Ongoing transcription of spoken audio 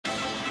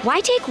Why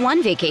take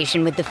one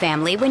vacation with the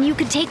family when you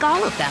could take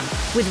all of them?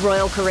 With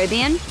Royal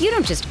Caribbean, you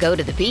don't just go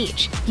to the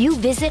beach. You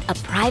visit a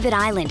private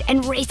island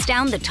and race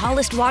down the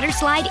tallest water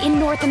slide in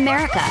North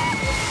America.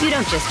 You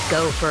don't just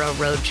go for a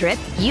road trip.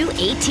 You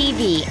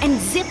ATV and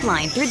zip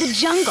line through the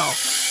jungle.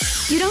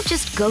 You don't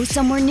just go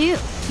somewhere new.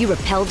 You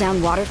rappel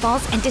down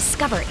waterfalls and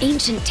discover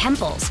ancient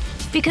temples.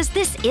 Because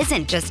this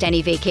isn't just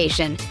any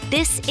vacation.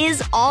 This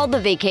is all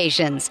the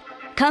vacations.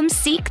 Come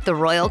seek the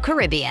Royal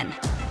Caribbean.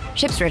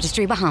 Ships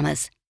Registry,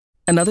 Bahamas.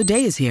 Another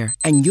day is here,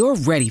 and you're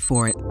ready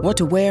for it. What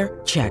to wear?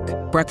 Check.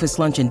 Breakfast,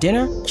 lunch, and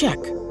dinner?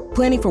 Check.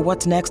 Planning for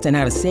what's next and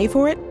how to save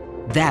for it?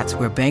 That's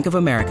where Bank of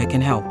America can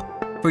help.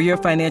 For your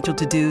financial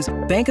to-dos,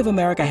 Bank of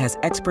America has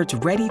experts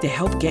ready to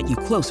help get you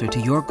closer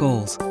to your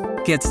goals.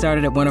 Get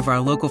started at one of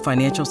our local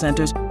financial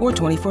centers or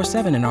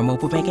 24/7 in our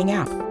mobile banking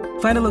app.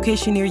 Find a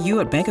location near you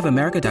at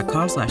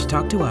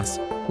bankofamerica.com/talktous.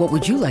 What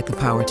would you like the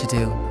power to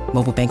do?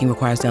 Mobile banking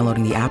requires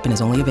downloading the app and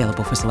is only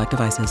available for select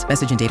devices.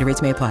 Message and data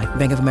rates may apply.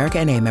 Bank of America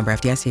N.A., member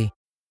FDIC.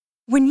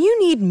 When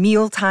you need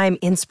mealtime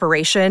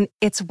inspiration,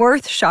 it's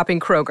worth shopping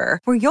Kroger,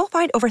 where you'll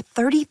find over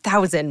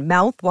 30,000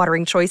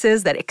 mouth-watering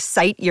choices that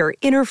excite your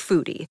inner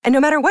foodie. And no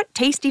matter what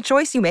tasty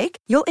choice you make,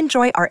 you'll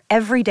enjoy our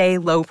everyday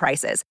low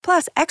prices,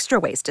 plus extra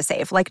ways to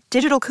save, like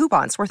digital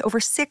coupons worth over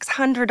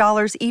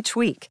 $600 each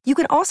week. You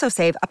can also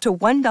save up to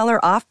 $1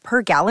 off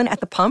per gallon at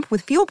the pump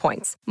with fuel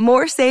points.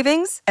 More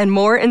savings and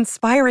more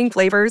inspiring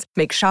flavors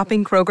make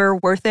shopping Kroger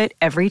worth it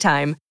every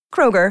time.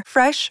 Kroger,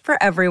 fresh for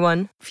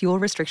everyone. Fuel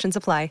restrictions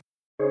apply.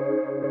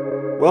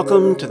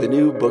 Welcome to the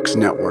New Books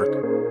Network.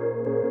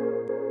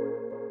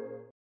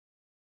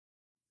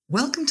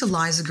 Welcome to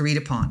Lies Agreed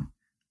Upon.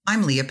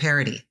 I'm Leah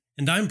Parody.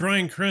 And I'm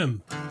Brian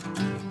Krim.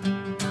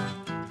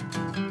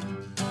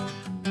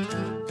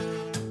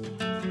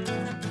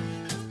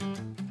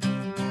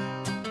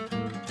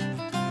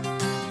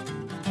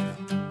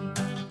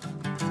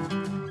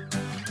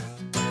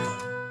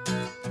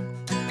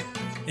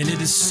 And it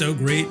is so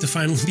great to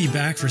finally be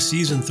back for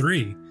season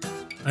 3.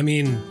 I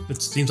mean,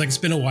 it seems like it's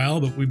been a while,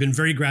 but we've been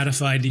very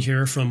gratified to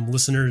hear from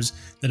listeners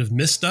that have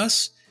missed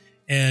us.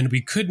 And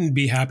we couldn't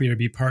be happier to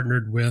be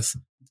partnered with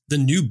the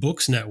New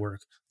Books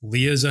Network.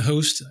 Leah is a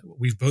host.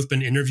 We've both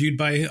been interviewed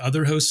by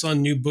other hosts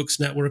on New Books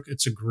Network.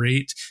 It's a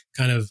great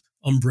kind of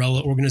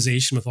umbrella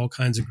organization with all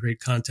kinds of great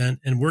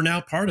content, and we're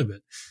now part of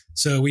it.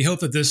 So we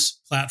hope that this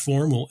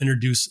platform will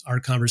introduce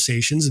our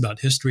conversations about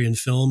history and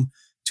film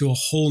to a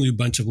whole new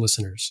bunch of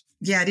listeners.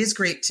 Yeah, it is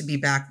great to be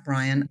back,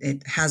 Brian.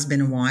 It has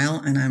been a while,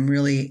 and I'm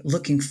really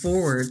looking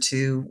forward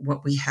to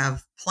what we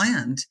have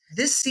planned.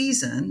 This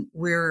season,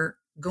 we're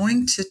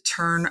going to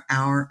turn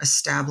our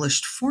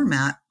established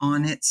format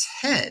on its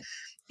head.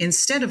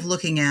 Instead of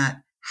looking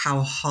at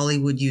how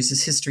Hollywood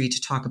uses history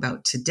to talk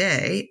about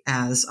today,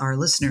 as our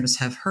listeners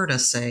have heard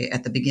us say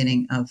at the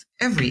beginning of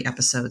every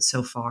episode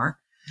so far,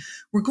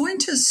 we're going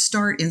to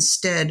start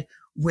instead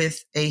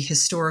with a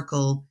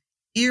historical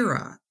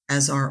era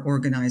as our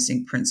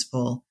organizing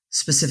principle,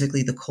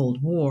 specifically the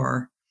Cold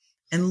War,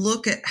 and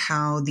look at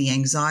how the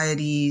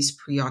anxieties,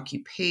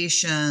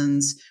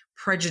 preoccupations,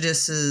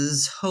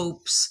 prejudices,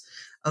 hopes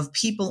of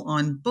people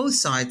on both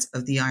sides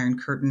of the Iron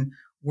Curtain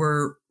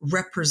were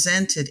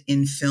represented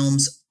in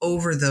films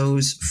over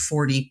those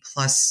 40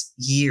 plus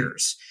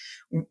years.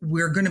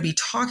 We're going to be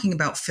talking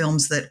about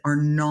films that are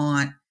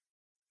not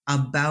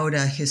about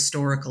a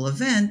historical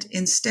event.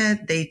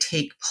 Instead, they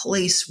take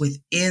place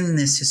within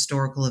this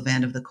historical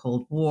event of the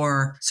Cold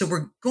War. So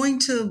we're going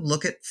to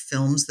look at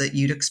films that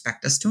you'd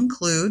expect us to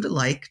include,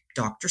 like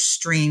Dr.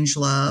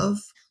 Strangelove,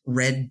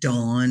 Red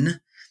Dawn,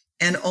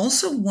 and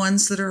also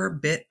ones that are a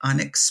bit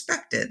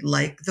unexpected,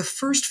 like the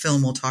first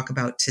film we'll talk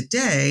about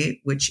today,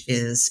 which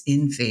is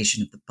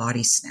Invasion of the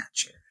Body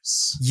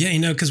Snatchers.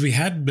 Yeah, because we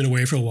had been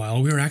away for a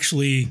while. We were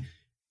actually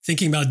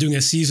thinking about doing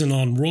a season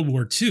on World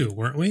War II,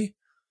 weren't we?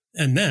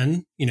 And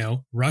then,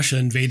 Russia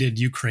invaded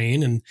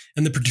Ukraine and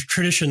the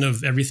tradition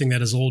of everything that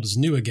is old is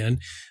new again.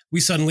 We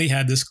suddenly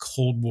had this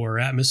Cold War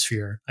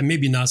atmosphere. And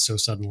maybe not so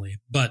suddenly,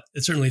 but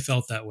it certainly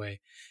felt that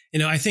way.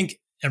 I think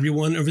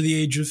everyone over the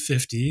age of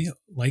 50,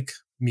 like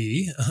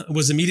me,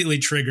 was immediately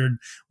triggered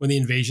when the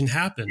invasion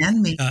happened.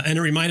 And me. And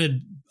it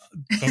reminded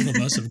both of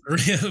us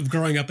of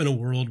growing up in a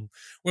world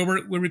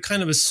where we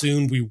kind of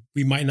assumed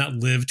we might not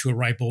live to a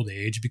ripe old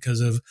age because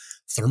of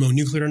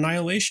thermonuclear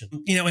annihilation.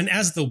 And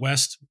as the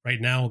West right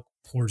now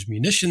pours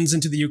munitions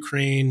into the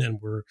Ukraine and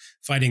we're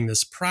fighting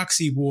this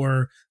proxy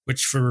war,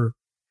 which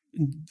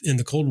in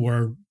the Cold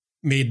War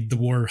made the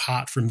war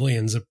hot for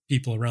millions of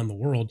people around the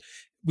world,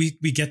 we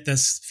get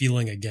this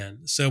feeling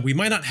again. So we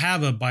might not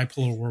have a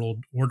bipolar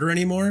world order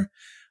anymore,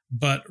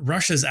 but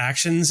Russia's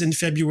actions in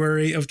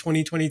February of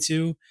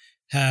 2022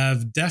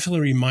 have definitely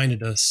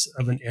reminded us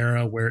of an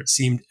era where it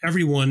seemed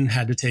everyone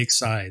had to take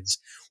sides,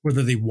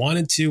 whether they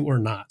wanted to or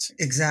not.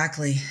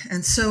 Exactly.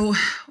 And so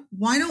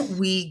why don't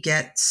we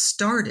get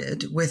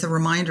started with a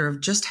reminder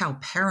of just how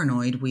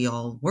paranoid we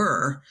all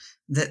were,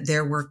 that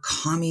there were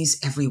commies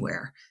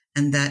everywhere,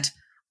 and that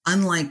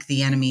unlike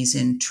the enemies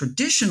in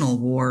traditional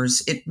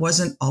wars, it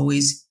wasn't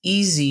always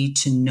easy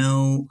to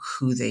know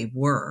who they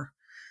were.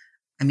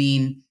 I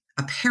mean,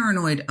 a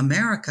paranoid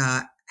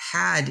America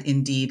had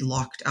indeed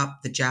locked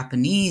up the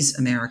Japanese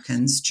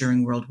Americans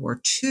during World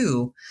War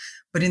II.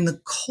 But in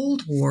the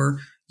Cold War,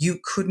 you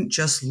couldn't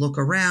just look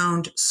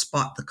around,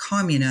 spot the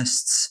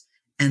communists,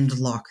 and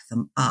lock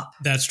them up.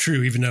 That's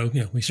true, even though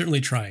we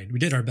certainly tried. We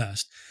did our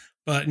best.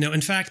 But no,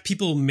 in fact,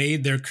 people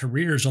made their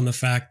careers on the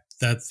fact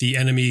that the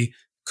enemy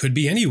could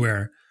be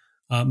anywhere.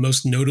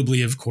 Most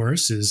notably, of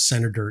course, is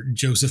Senator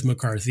Joseph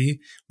McCarthy.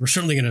 We're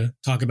certainly going to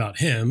talk about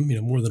him,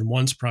 more than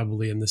once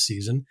probably in this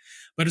season.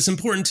 But it's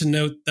important to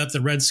note that the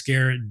Red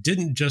Scare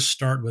didn't just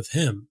start with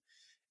him.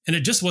 And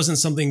it just wasn't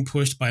something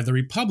pushed by the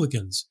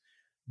Republicans.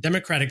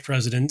 Democratic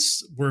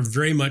presidents were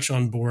very much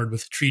on board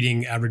with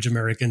treating average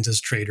Americans as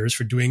traitors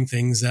for doing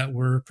things that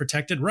were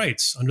protected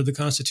rights under the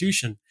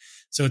Constitution.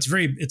 So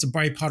it's a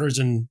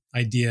bipartisan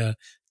idea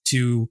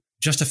to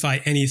justify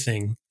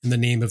anything in the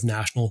name of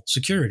national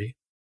security.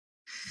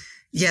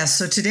 Yes.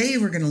 So today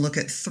we're going to look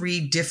at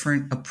 3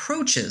 different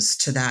approaches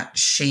to that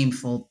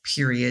shameful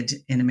period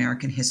in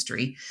American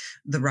history,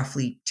 the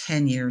roughly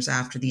 10 years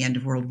after the end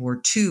of World War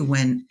II,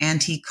 when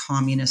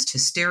anti-communist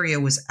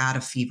hysteria was at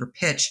a fever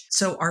pitch.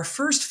 So our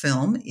first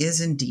film is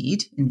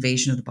indeed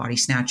Invasion of the Body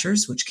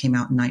Snatchers, which came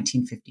out in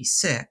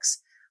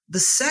 1956. The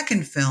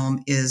second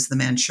film is The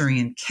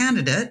Manchurian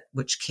Candidate,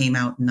 which came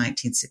out in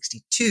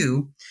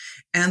 1962.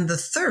 And the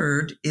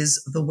third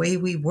is The Way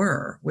We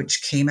Were,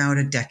 which came out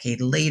a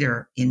decade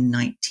later in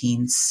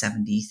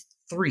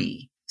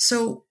 1973.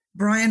 So,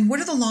 Brian, what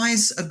are the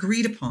lies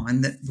agreed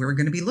upon that we're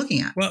going to be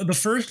looking at? Well, the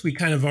first we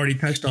kind of already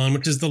touched on,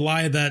 which is the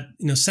lie that,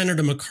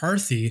 Senator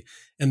McCarthy,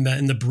 in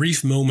the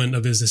brief moment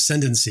of his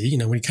ascendancy,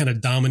 when he kind of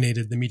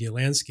dominated the media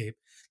landscape,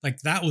 like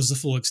that was the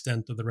full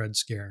extent of the Red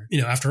Scare.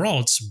 After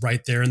all, it's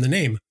right there in the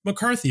name,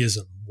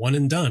 McCarthyism, one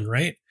and done,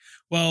 right?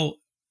 Well,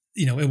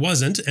 it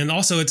wasn't. And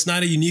also it's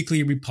not a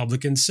uniquely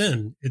Republican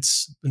sin.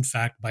 It's in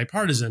fact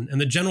bipartisan. And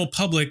the general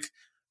public,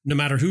 no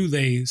matter who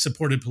they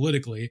supported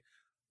politically,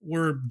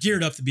 were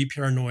geared up to be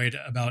paranoid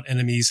about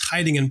enemies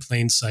hiding in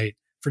plain sight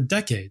for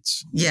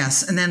decades.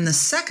 Yes. And then the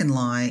second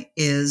lie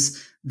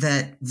is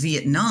that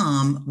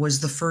Vietnam was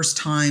the first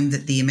time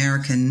that the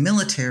American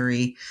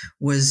military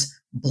was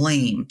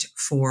blamed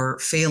for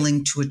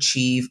failing to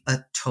achieve a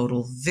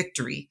total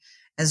victory.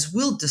 As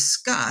we'll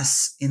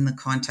discuss in the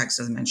context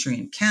of the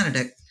Manchurian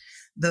Candidate,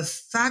 the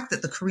fact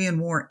that the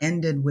Korean War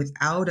ended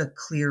without a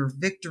clear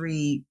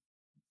victory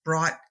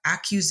brought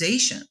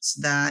accusations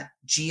that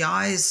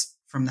GIs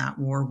from that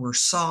war were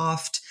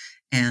soft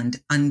and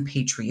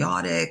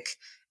unpatriotic,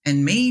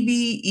 and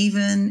maybe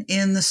even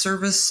in the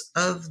service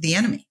of the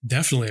enemy.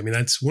 Definitely. I mean,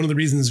 that's one of the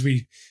reasons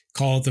we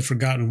call it the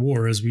Forgotten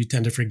War, is we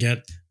tend to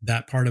forget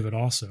that part of it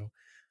also.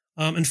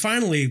 And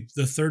finally,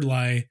 the third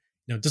lie,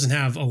 doesn't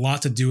have a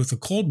lot to do with the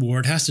Cold War.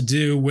 It has to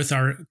do with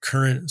our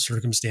current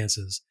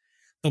circumstances.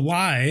 The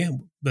lie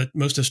that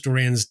most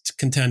historians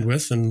contend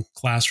with in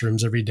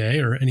classrooms every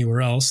day or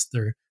anywhere else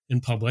they're in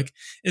public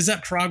is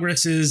that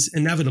progress is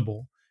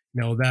inevitable.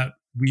 That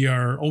we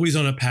are always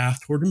on a path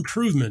toward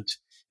improvement,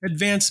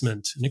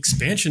 advancement, and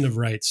expansion of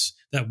rights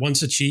that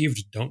once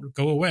achieved don't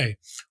go away,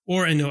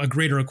 or a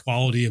greater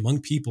equality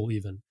among people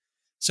even.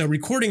 So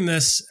recording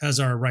this as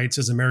our rights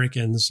as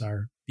Americans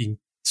are being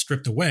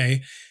stripped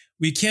away,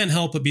 we can't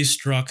help but be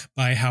struck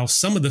by how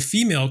some of the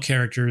female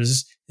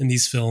characters in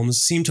these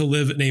films seem to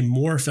live in a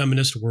more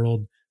feminist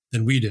world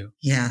than we do.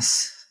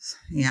 Yes.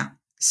 Yeah.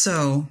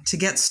 So to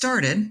get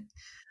started,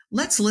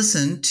 let's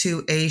listen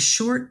to a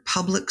short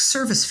public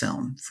service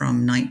film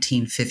from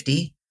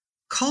 1950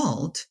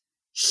 called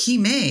He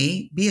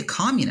May Be a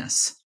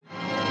Communist.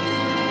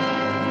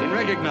 In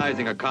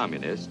recognizing a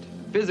communist,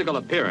 physical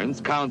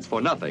appearance counts for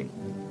nothing.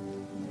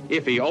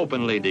 If he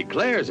openly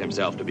declares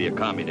himself to be a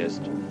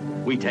communist,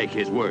 we take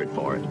his word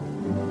for it.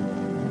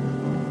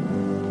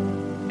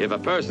 If a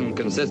person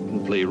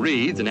consistently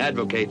reads and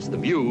advocates the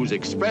views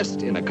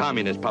expressed in a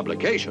communist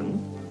publication,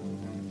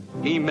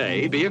 he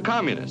may be a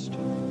communist.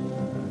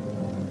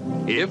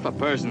 If a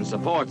person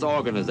supports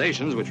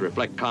organizations which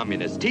reflect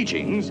communist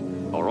teachings,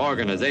 or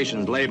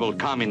organizations labeled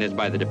communist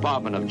by the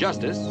Department of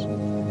Justice,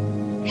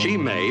 she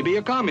may be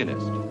a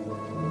communist.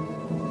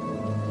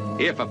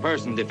 If a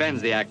person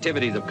defends the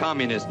activities of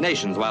communist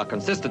nations while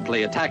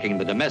consistently attacking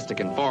the domestic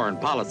and foreign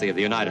policy of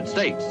the United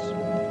States,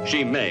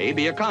 she may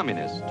be a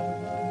communist.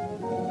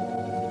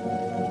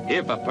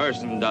 If a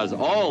person does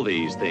all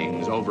these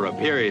things over a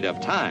period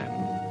of time,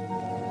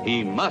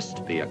 he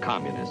must be a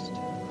communist.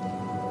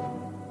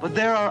 But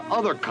there are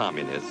other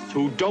communists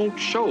who don't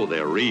show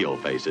their real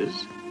faces,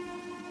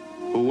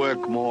 who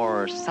work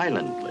more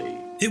silently.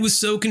 It was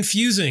so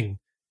confusing.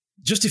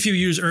 Just a few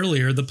years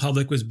earlier, the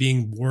public was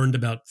being warned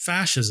about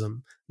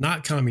fascism,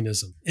 not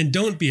communism. And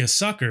don't be a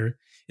sucker.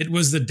 It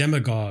was the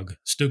demagogue,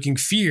 stoking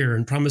fear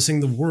and promising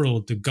the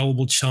world to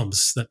gullible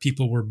chumps that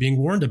people were being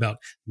warned about,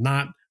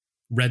 not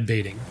red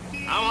baiting.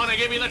 I want to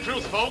give you the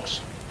truth,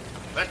 folks.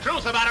 The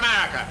truth about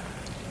America.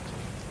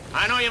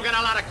 I know you've got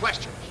a lot of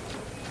questions.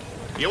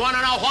 You want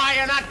to know why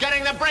you're not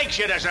getting the breaks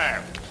you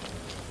deserve.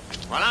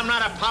 Well, I'm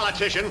not a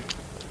politician,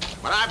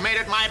 But I've made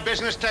it my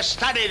business to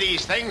study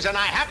these things, and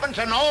I happen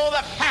to know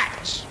the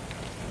facts.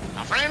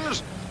 Now,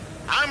 friends,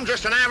 I'm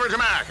just an average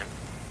American.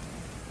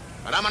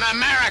 But I'm an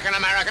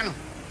American.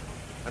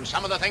 And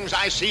some of the things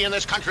I see in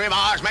this country of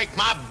ours make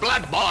my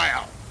blood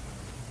boil.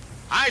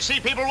 I see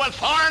people with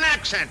foreign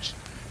accents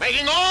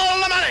making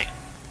all the money.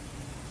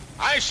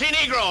 I see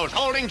Negroes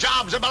holding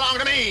jobs that belong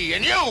to me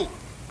and you.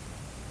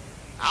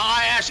 Now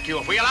I ask you,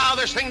 if we allow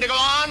this thing to go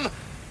on,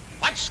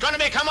 what's going to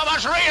become of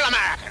us real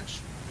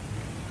Americans?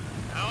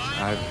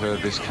 I've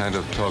heard this kind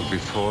of talk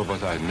before,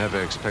 but I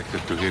never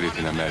expected to hear it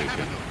in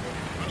America.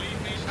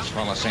 This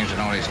fellow seems to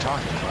know what he's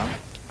talking about.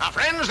 Now,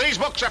 friends, these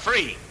books are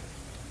free.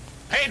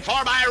 Paid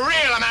for by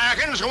real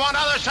Americans who want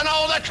others to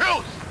know the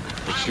truth.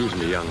 Excuse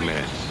me, young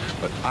man,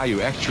 but are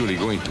you actually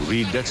going to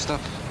read that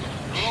stuff?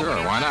 Sure,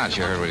 why not?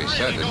 You heard what he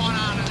said, didn't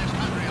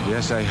you?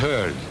 Yes, I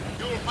heard.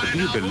 But do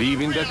you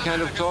believe in that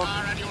kind of talk?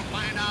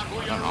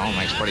 I don't know,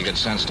 makes pretty good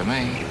sense to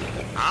me.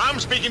 I'm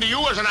speaking to you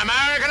as an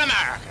American.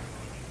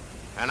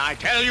 And I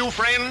tell you,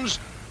 friends,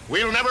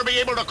 we'll never be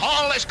able to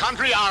call this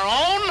country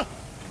our own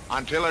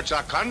until it's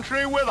a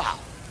country without.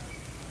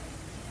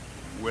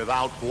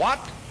 Without what?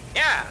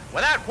 Yeah,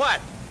 without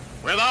what?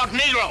 Without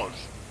Negroes.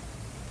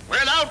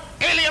 Without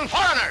alien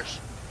foreigners.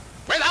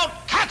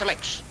 Without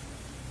Catholics.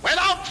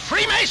 Without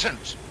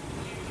Freemasons.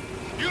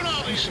 You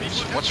know these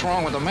people. What's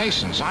wrong with the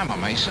Masons? I'm a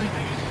Mason.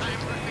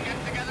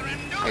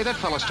 Hey, that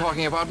fella's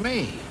talking about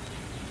me.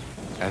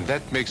 And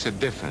that makes a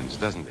difference,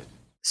 doesn't it?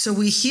 So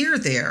we hear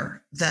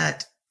there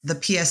that the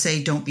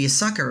PSA Don't Be a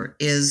Sucker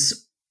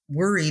is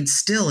worried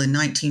still in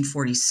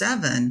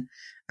 1947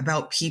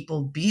 about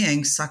people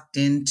being sucked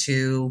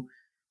into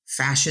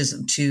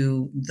fascism,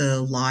 to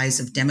the lies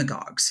of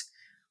demagogues.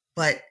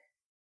 But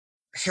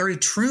Harry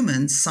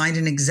Truman signed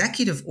an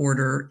executive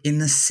order in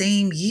the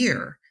same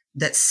year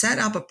that set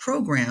up a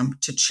program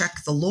to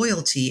check the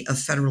loyalty of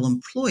federal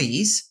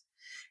employees.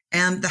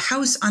 And the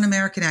House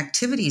Un-American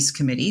Activities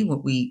Committee,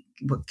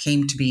 what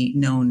came to be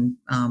known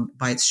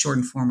by its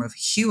shortened form of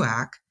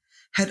HUAC,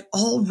 had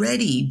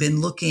already been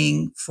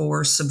looking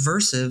for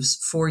subversives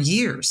for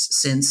years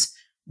since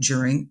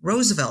during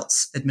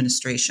Roosevelt's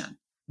administration.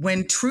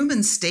 When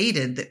Truman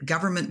stated that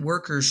government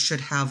workers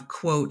should have,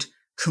 quote,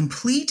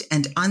 complete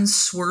and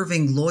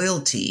unswerving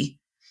loyalty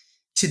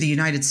to the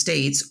United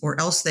States, or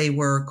else they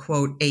were,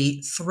 quote,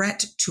 a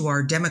threat to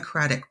our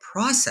democratic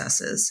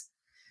processes,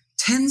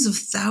 tens of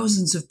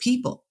thousands of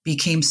people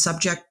became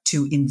subject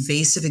to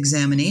invasive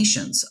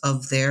examinations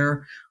of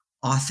their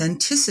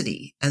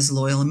authenticity as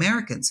loyal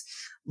Americans.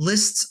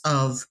 Lists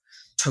of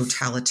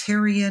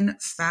totalitarian,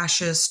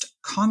 fascist,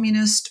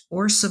 communist,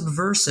 or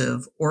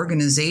subversive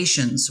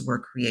organizations were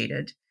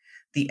created.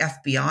 The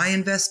FBI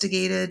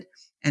investigated,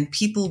 and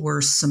people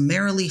were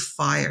summarily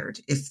fired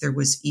if there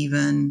was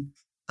even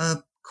a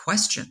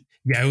question.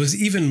 Yeah, it was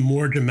even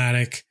more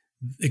dramatic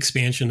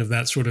expansion of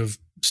that sort of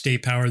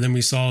state power than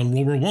we saw in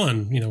World War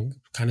I.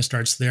 Kind of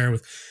starts there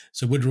with,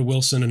 so Woodrow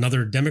Wilson,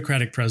 another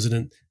Democratic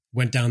president,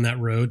 went down that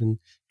road, and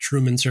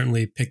Truman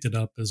certainly picked it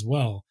up as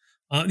well.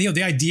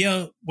 The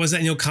idea was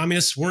that,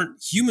 communists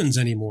weren't humans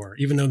anymore,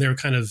 even though they were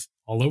kind of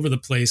all over the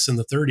place in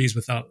the 30s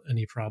without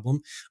any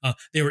problem.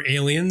 They were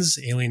aliens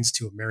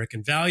to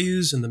American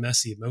values and the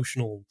messy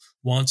emotional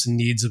wants and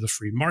needs of a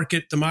free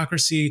market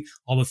democracy,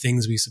 all the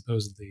things we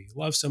supposedly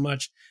love so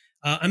much.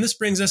 And this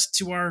brings us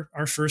to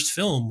our first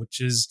film, which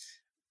is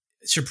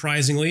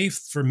surprisingly,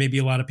 for maybe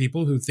a lot of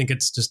people who think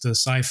it's just a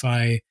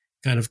sci-fi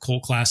kind of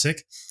cult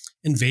classic,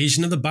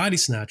 Invasion of the Body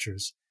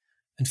Snatchers.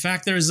 In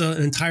fact, there's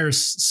an entire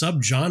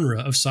subgenre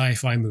of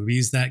sci-fi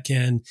movies that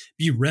can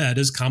be read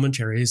as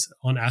commentaries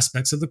on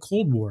aspects of the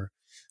Cold War.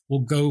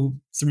 We'll go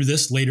through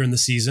this later in the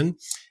season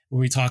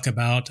when we talk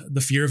about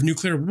the fear of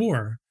nuclear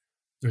war.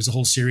 There's a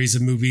whole series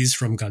of movies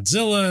from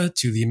Godzilla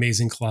to The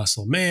Amazing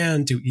Colossal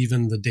Man to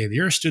even The Day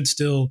the Earth Stood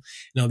Still.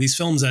 These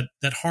films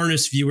that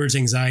harness viewers'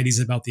 anxieties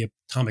about the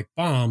atomic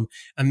bomb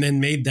and then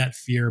made that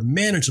fear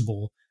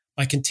manageable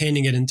by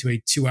containing it into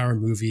a 2-hour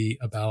movie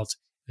about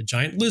a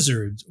giant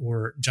lizard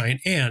or giant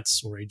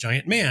ants or a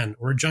giant man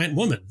or a giant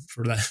woman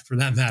for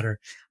that matter.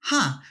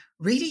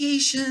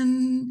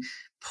 Radiation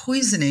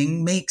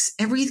poisoning makes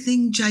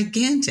everything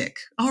gigantic.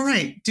 All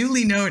right,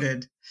 duly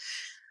noted.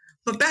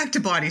 But back to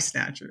Body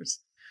Snatchers.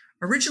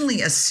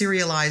 Originally a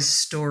serialized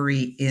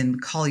story in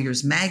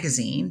Collier's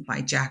Magazine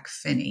by Jack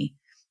Finney,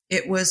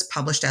 it was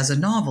published as a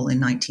novel in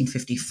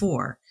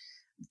 1954.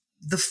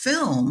 The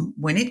film,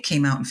 when it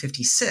came out in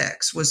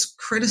 1956, was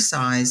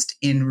criticized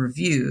in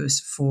reviews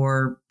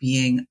for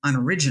being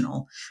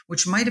unoriginal,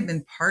 which might have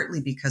been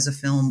partly because a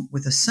film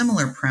with a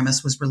similar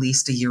premise was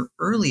released a year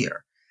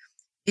earlier.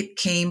 It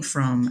came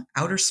from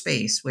outer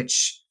space,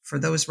 which for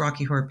those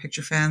Rocky Horror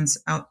Picture fans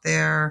out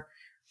there,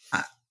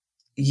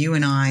 you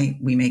and I,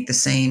 we make the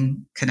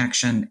same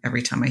connection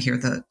every time I hear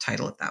the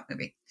title of that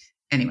movie.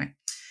 Anyway,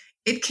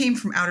 It Came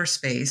from Outer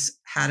Space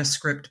had a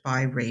script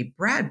by Ray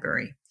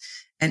Bradbury,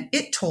 and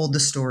it told the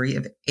story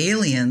of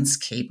aliens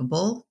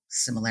capable,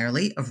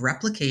 similarly, of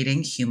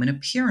replicating human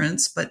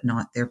appearance, but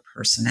not their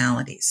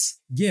personalities.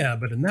 Yeah,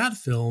 but in that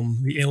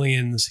film, the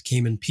aliens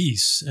came in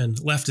peace and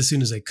left as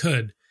soon as they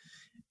could.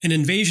 In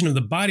Invasion of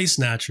the Body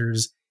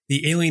Snatchers,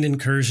 the alien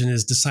incursion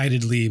is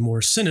decidedly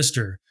more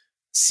sinister.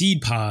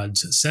 Seed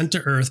pods sent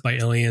to Earth by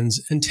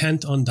aliens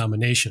intent on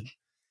domination.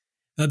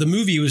 The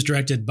movie was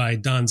directed by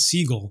Don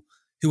Siegel,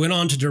 who went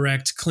on to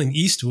direct Clint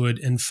Eastwood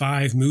in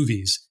 5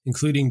 movies,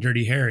 including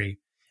Dirty Harry.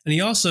 And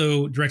he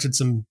also directed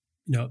some,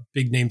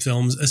 big name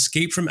films,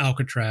 Escape from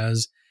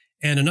Alcatraz,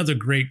 and another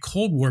great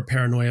Cold War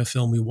paranoia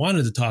film we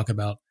wanted to talk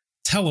about,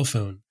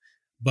 Telephone.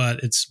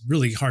 But it's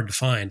really hard to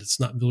find. It's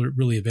not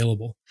really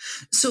available.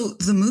 So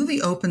the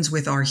movie opens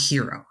with our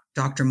hero,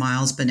 Dr.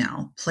 Miles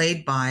Bennell,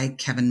 played by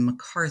Kevin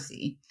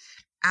McCarthy,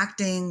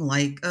 acting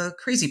like a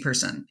crazy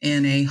person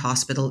in a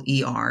hospital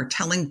ER,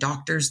 telling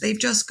doctors they've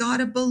just got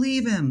to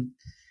believe him.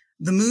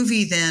 The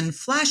movie then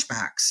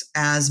flashbacks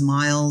as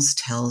Miles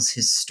tells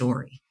his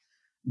story.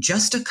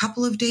 Just a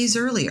couple of days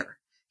earlier,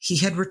 he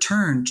had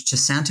returned to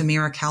Santa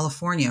Mira,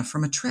 California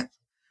from a trip.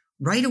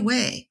 Right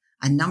away,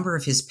 a number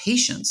of his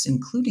patients,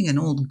 including an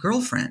old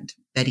girlfriend,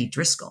 Betty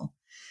Driscoll,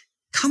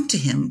 come to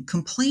him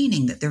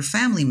complaining that their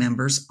family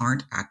members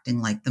aren't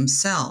acting like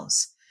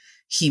themselves.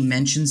 He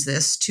mentions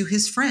this to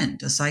his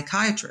friend, a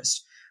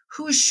psychiatrist,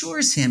 who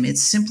assures him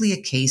it's simply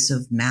a case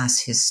of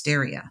mass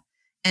hysteria.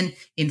 And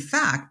in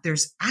fact,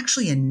 there's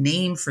actually a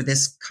name for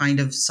this kind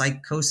of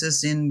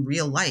psychosis in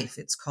real life.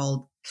 It's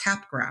called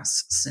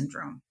Capgras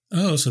syndrome.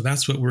 Oh, so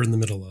that's what we're in the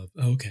middle of.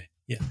 Okay,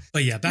 yeah.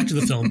 But yeah, back to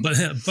the film.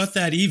 But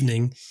that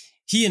evening,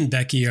 he and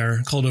Becky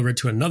are called over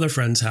to another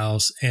friend's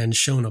house and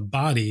shown a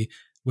body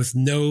with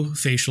no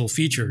facial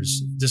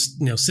features, just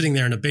sitting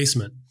there in a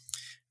basement.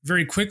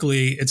 Very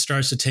quickly, it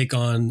starts to take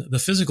on the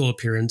physical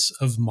appearance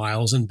of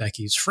Miles and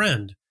Becky's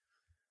friend.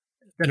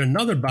 Then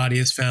another body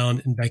is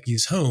found in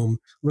Becky's home,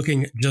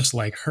 looking just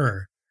like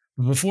her.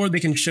 But before they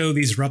can show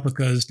these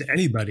replicas to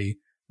anybody,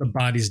 the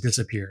bodies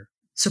disappear.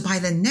 So by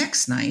the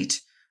next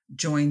night,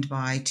 joined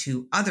by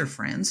 2 other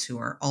friends who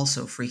are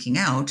also freaking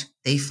out,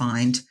 they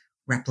find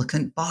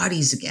replicant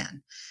bodies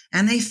again.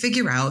 And they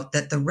figure out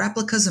that the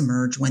replicas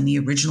emerge when the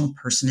original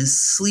person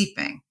is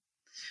sleeping.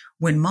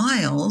 When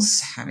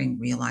Miles, having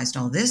realized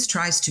all this,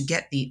 tries to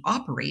get the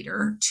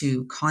operator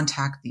to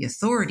contact the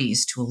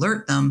authorities to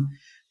alert them,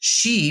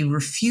 she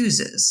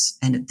refuses.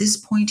 And at this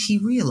point, he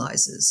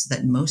realizes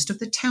that most of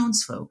the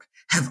townsfolk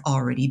have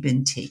already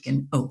been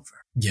taken over.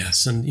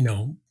 Yes.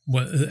 And,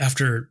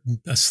 after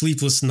a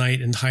sleepless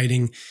night in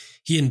hiding,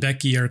 he and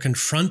Becky are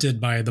confronted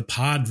by the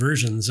pod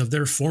versions of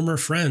their former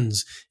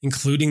friends,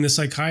 including the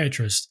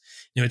psychiatrist.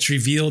 It's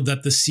revealed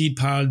that the seed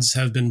pods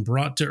have been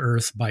brought to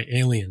Earth by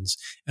aliens,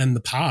 and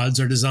the pods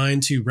are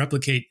designed to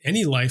replicate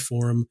any life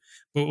form,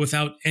 but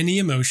without any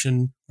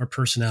emotion or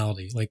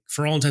personality. Like,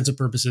 for all intents and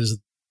purposes,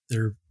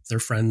 their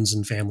friends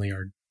and family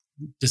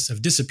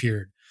have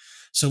disappeared.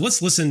 So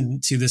let's listen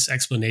to this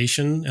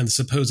explanation and the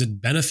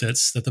supposed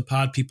benefits that the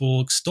pod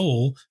people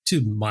extol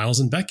to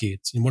Miles and Becky.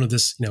 It's in one of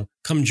this,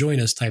 come join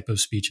us type of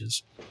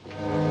speeches.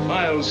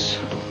 Miles,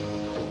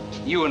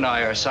 you and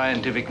I are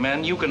scientific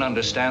men. You can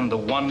understand the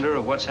wonder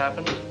of what's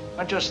happened.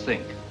 Now just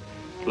think.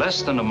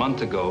 Less than a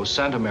month ago,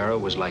 Santa Mira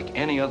was like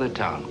any other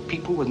town.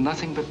 People with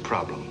nothing but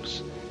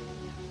problems.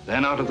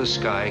 Then out of the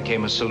sky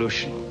came a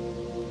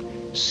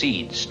solution.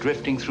 Seeds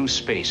drifting through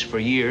space for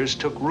years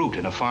took root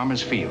in a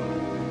farmer's field.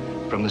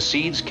 From the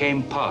seeds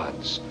came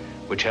pods,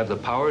 which have the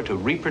power to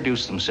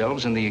reproduce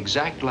themselves in the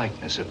exact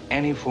likeness of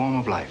any form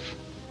of life.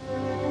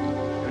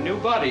 Your new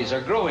bodies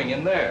are growing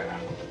in there.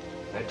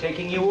 They're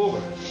taking you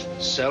over,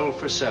 cell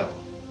for cell,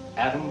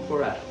 atom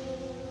for atom.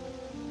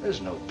 There's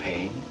no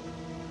pain.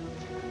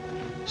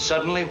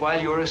 Suddenly,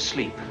 while you're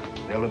asleep,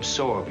 they'll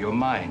absorb your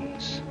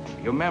minds,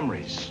 your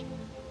memories,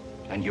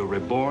 and you're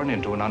reborn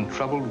into an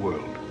untroubled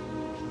world.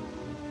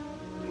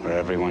 Where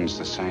everyone's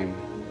the same?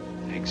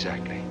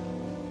 Exactly.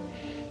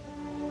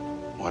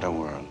 What a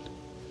world.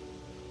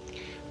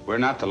 We're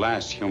not the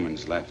last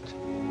humans left.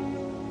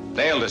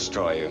 They'll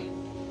destroy you.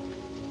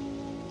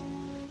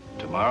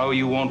 Tomorrow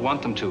you won't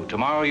want them to.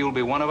 Tomorrow you'll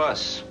be one of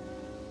us.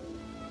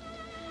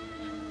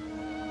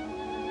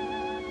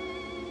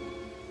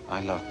 I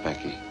love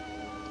Becky.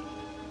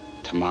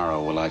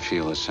 Tomorrow will I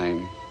feel the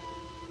same?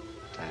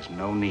 There's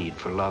no need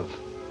for love.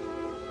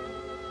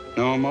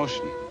 No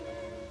emotion.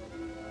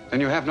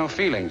 Then you have no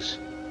feelings.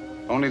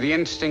 Only the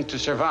instinct to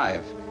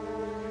survive.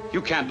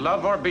 You can't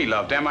love or be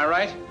loved, am I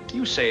right?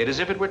 You say it as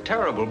if it were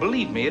terrible.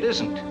 Believe me, it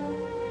isn't.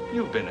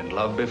 You've been in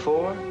love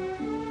before.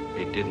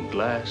 It didn't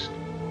last.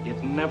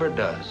 It never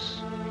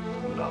does.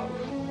 Love,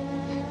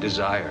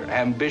 desire,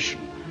 ambition,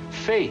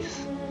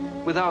 faith.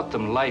 Without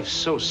them, life's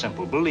so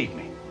simple, believe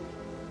me.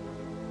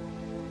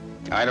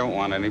 I don't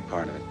want any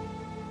part of it.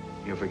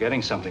 You're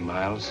forgetting something,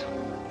 Miles.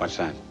 What's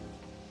that?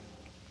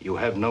 You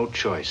have no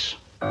choice.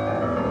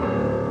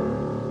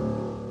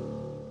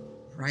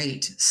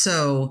 Right.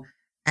 So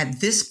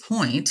at this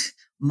point,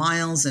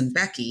 Miles and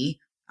Becky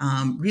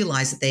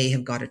realize that they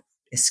have got to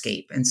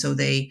escape. And so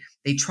they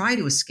try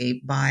to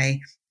escape by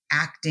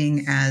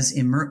acting as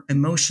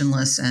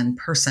emotionless and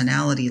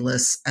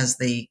personalityless as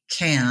they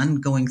can,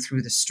 going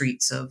through the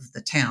streets of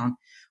the town.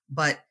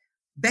 But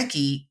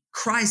Becky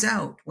cries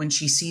out when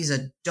she sees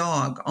a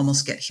dog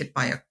almost get hit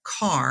by a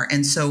car.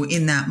 And so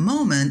in that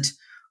moment,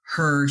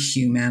 her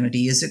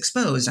humanity is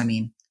exposed. I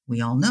mean,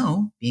 we all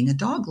know being a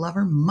dog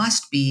lover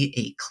must be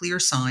a clear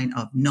sign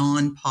of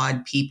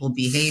non-pod people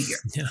behavior.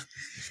 Yeah.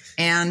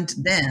 And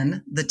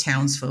then the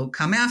townsfolk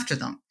come after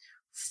them,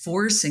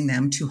 forcing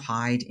them to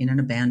hide in an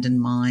abandoned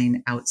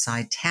mine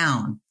outside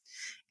town.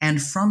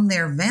 And from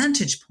their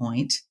vantage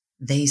point,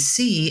 they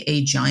see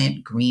a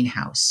giant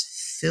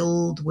greenhouse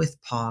filled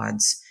with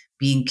pods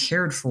being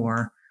cared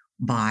for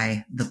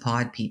by the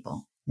pod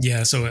people.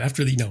 Yeah. So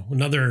after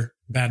another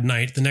bad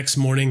night, the next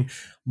morning,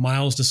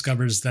 Miles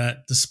discovers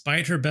that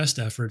despite her best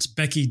efforts,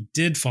 Becky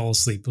did fall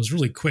asleep. It was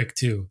really quick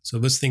too. So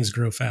those things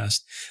grow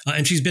fast.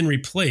 And she's been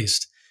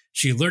replaced.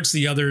 She alerts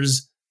the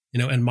others,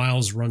 and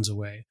Miles runs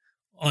away.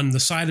 On the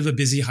side of a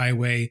busy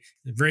highway,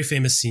 a very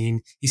famous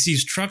scene, he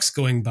sees trucks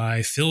going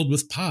by filled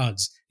with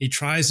pods. He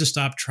tries to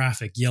stop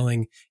traffic,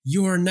 yelling,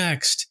 "You're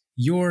next,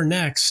 you're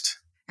next."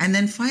 And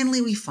then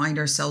finally, we find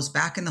ourselves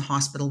back in the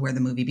hospital where the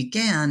movie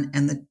began,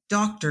 and the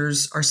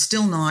doctors are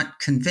still not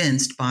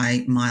convinced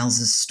by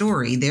Miles's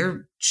story.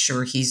 They're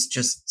sure he's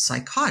just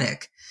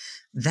psychotic.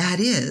 That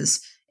is,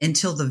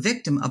 until the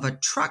victim of a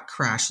truck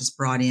crash is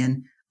brought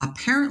in,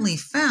 apparently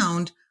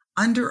found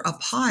under a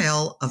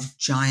pile of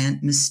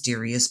giant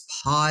mysterious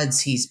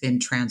pods he's been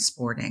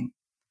transporting.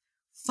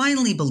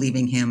 Finally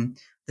believing him,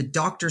 the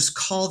doctors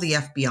call the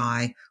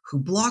FBI, who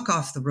block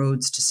off the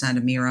roads to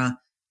Santa Mira,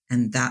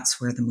 and that's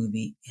where the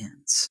movie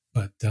ends.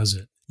 But does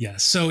it?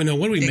 Yes. So,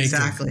 what do we make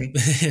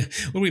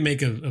what do we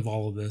make of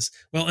all of this?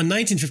 Well, in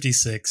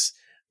 1956,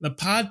 the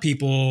pod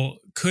people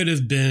could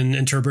have been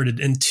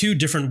interpreted in two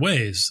different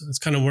ways. That's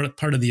kind of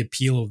part of the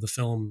appeal of the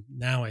film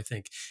now, I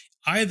think.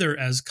 Either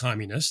as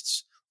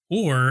communists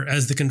or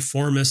as the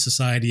conformist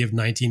society of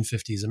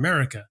 1950s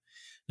America.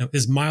 Now,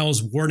 is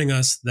Miles warning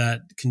us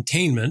that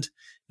containment,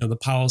 the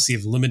policy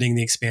of limiting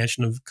the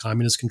expansion of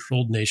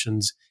communist-controlled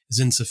nations, is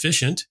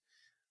insufficient?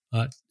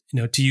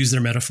 To use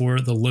their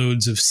metaphor, the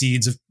loads of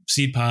seed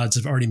pods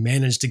have already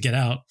managed to get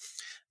out.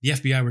 The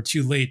FBI were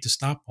too late to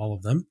stop all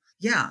of them.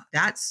 Yeah,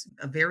 that's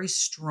a very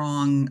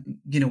strong,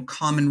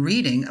 common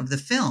reading of the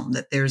film,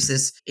 that there's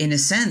this, in a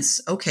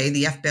sense, okay,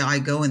 the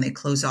FBI go and they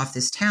close off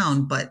this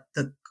town, but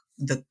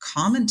the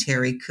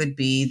commentary could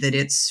be that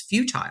it's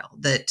futile,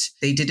 that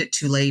they did it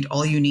too late.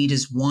 All you need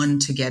is one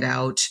to get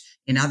out.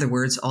 In other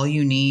words, all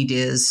you need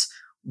is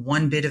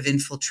one bit of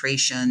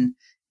infiltration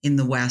in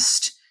the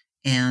West,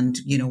 and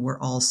we're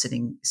all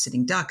sitting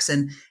ducks.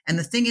 And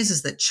the thing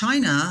is that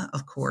China,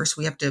 of course,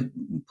 we have to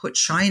put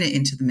China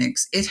into the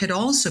mix. It had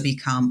also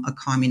become a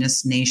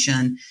communist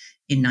nation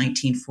in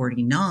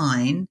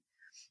 1949.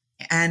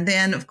 And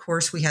then, of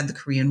course, we had the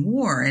Korean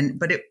War.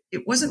 But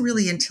it wasn't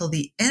really until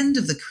the end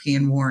of the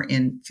Korean War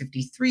in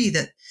 1953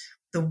 that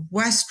the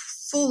West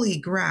fully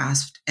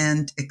grasped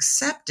and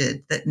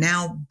accepted that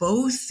now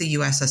both the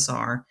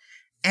USSR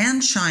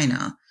and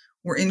China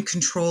were in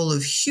control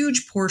of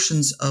huge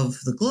portions of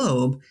the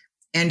globe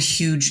and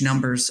huge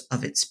numbers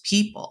of its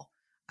people.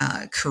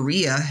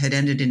 Korea had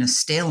ended in a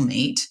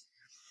stalemate.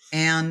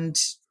 And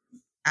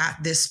at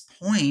this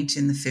point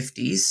in the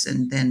 50s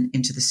and then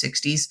into the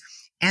 60s,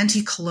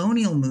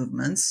 anti-colonial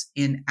movements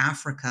in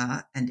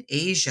Africa and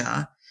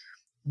Asia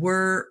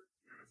were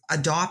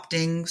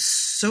adopting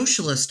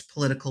socialist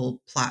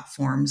political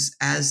platforms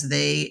as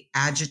they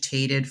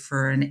agitated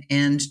for an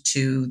end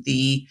to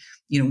the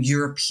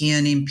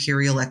European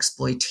imperial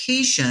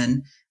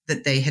exploitation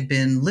that they had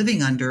been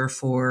living under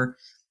for,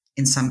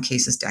 in some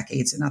cases,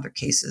 decades, in other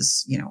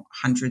cases,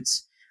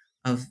 hundreds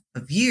of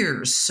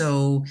years.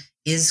 So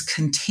is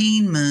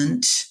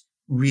containment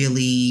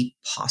really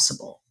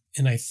possible?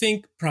 And I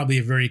think probably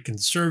a very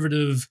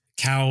conservative,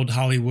 cowed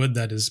Hollywood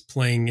that is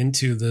playing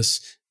into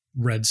this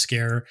Red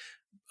Scare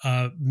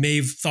may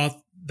have thought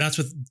that's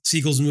what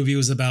Siegel's movie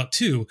was about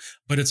too.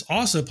 But it's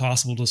also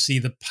possible to see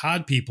the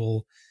pod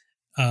people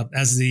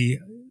as the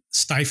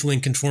stifling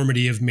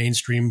conformity of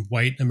mainstream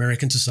white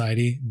American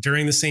society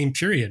during the same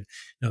period.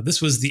 Now,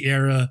 this was the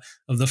era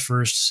of the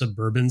first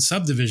suburban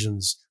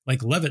subdivisions,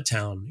 like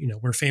Levittown,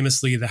 where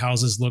famously the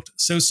houses looked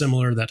so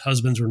similar that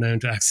husbands were known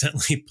to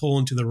accidentally pull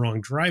into the wrong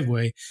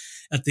driveway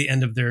at the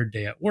end of their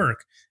day at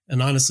work.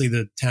 And honestly,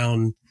 the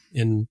town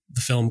in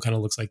the film kind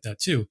of looks like that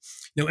too.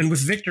 And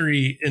with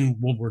victory in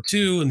World War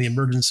II and the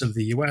emergence of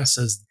the U.S.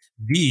 as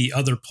the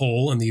other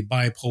pole in the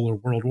bipolar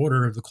world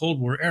order of the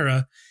Cold War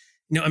era,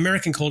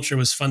 American culture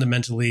was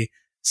fundamentally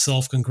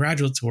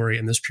self-congratulatory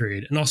in this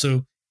period, and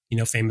also,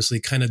 famously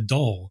kind of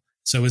dull.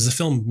 So is the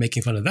film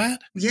making fun of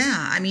that?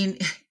 Yeah. I mean,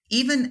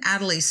 even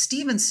Adlai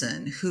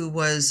Stevenson, who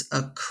was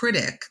a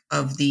critic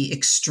of the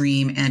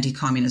extreme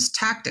anti-communist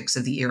tactics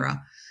of the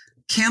era,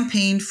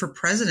 campaigned for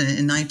president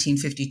in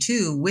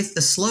 1952 with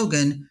the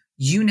slogan,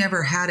 "You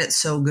never had it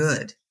so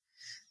good."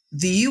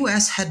 The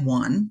U.S. had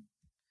won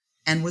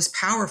and was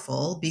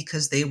powerful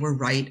because they were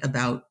right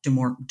about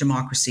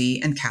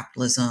democracy and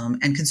capitalism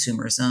and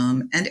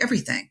consumerism and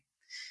everything.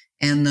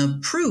 And the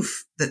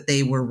proof that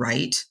they were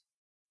right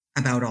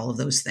about all of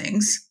those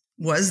things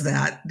was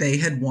that they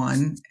had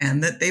won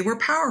and that they were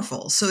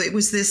powerful. So it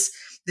was this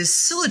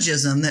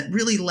syllogism that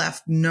really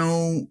left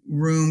no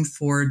room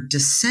for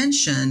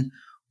dissension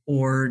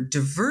or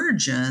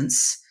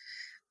divergence.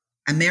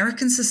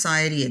 American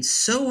society had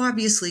so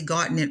obviously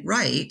gotten it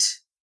right.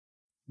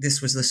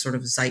 This was the sort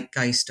of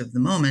zeitgeist of the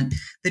moment,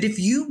 that if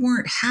you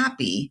weren't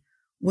happy,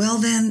 well,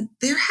 then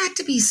there had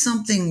to be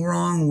something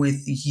wrong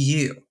with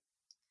you.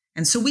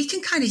 And so we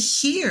can kind of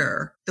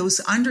hear those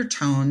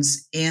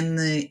undertones in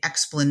the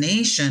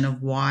explanation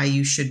of why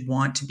you should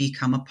want to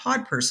become a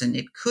pod person.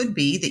 It could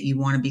be that you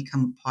want to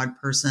become a pod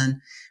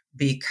person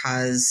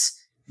because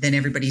then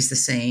everybody's the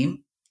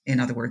same. In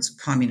other words,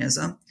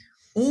 communism.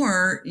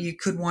 Or you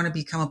could want to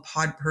become a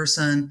pod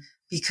person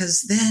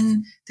because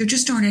then there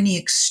just aren't any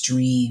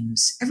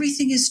extremes.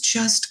 Everything is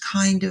just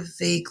kind of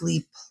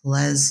vaguely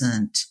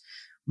pleasant.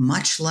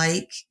 Much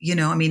like,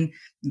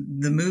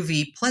 the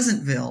movie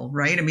Pleasantville,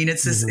 right? I mean,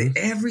 it's this,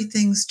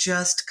 everything's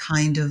just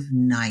kind of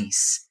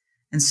nice.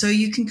 And so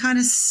you can kind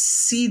of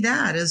see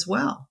that as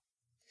well.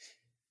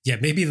 Yeah,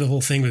 maybe the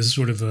whole thing was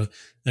sort of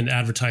an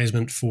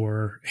advertisement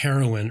for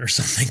heroin or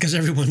something, because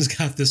everyone's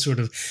got this sort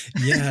of,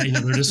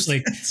 they're just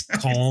like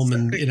calm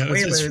and,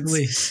 it's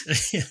really,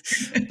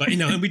 but,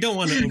 and we don't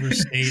want to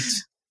overstate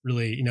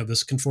really,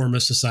 this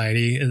conformist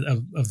society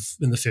of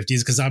in the 50s,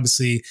 because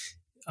obviously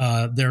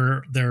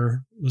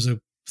there was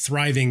a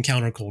thriving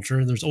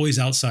counterculture. There's always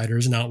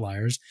outsiders and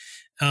outliers.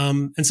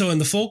 And so in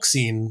the folk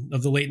scene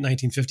of the late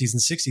 1950s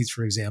and 60s,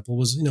 for example,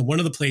 was, one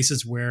of the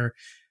places where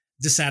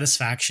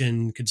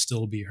dissatisfaction could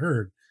still be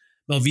heard.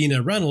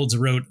 Malvina Reynolds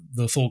wrote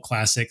the folk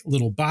classic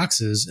Little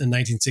Boxes in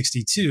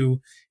 1962,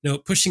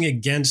 pushing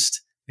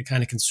against the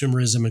kind of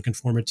consumerism and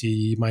conformity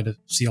you might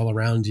see all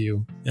around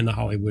you in a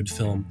Hollywood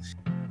film.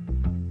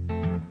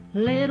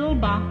 Little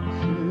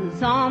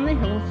boxes on the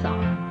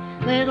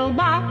hillside, little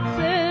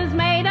boxes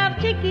made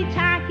of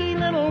ticky-tacky,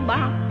 little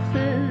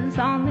boxes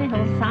on the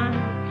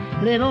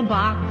hillside, little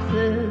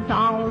boxes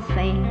all the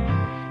same.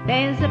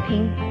 There's a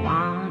pink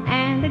one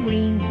and a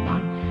green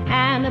one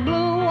and a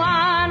blue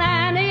one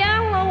and a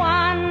yellow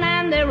one,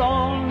 and they're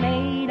all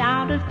made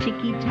out of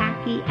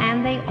ticky-tacky,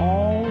 and they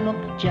all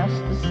look just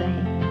the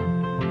same.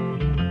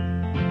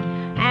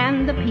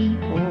 And the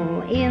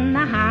people in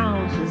the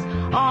houses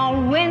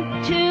all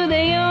went to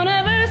the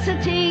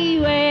university,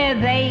 where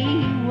they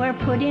were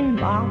put in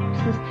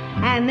boxes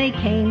and they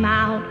came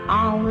out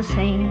all the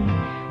same.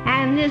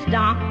 And there's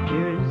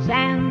doctors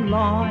and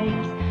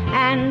lawyers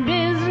and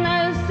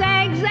business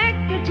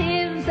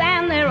executives,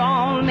 and they're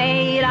all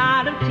made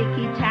out of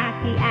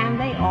ticky-tacky, and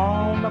they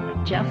all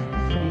look just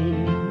the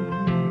same.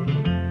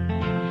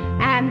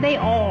 And they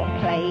all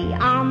play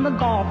on the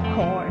golf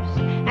course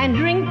and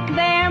drink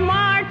their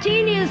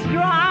martinis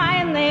dry,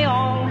 and they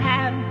all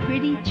have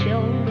pretty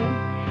children,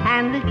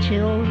 and the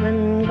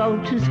children go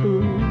to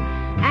school,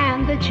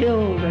 and the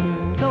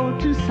children go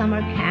to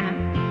summer camp,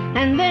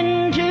 and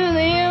then to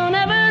the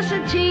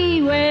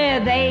university, where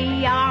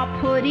they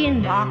are put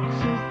in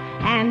boxes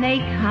and they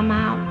come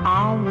out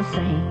all the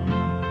same.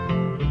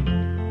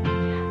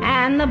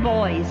 And the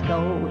boys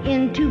go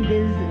into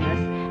business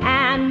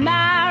and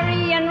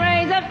marry and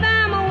raise a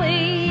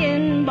family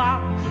in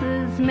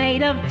boxes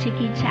made of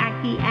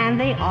ticky-tacky, and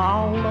they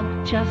all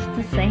look just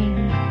the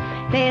same.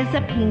 There's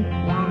a pink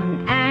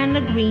one and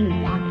a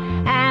green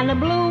one and a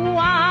blue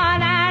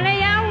one and a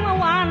yellow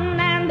one,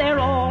 and they're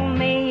all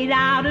made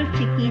out of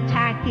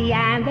ticky-tacky,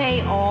 and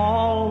they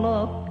all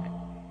look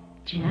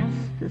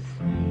just the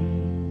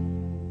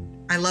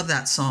same. I love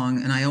that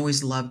song, and I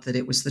always loved that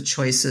it was the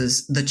choice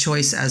as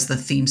the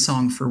theme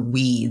song for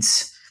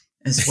Weeds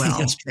as well.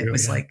 True, it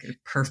was like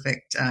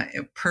perfect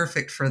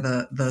for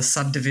the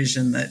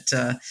subdivision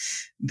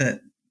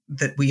that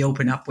we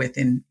open up with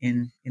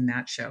in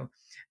that show.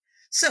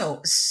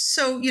 So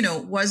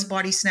was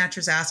Body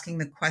Snatchers asking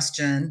the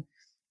question,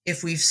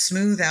 if we've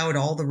smoothed out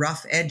all the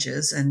rough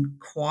edges and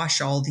quash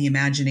all the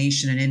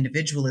imagination and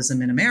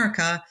individualism in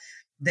America,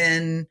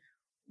 then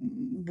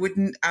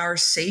wouldn't our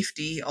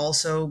safety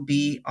also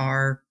be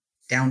our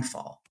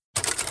downfall?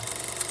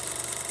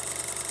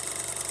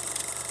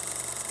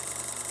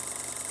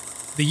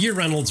 The year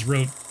Reynolds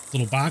wrote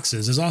Little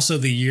Boxes is also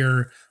the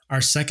year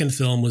our second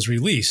film was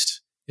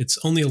released. It's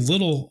only a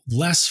little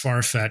less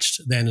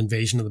far-fetched than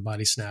Invasion of the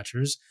Body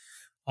Snatchers,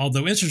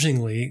 although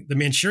interestingly, The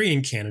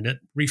Manchurian Candidate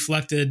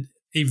reflected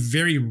a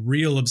very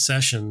real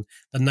obsession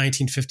that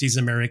 1950s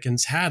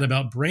Americans had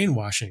about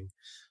brainwashing.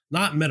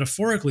 Not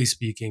metaphorically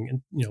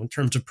speaking, in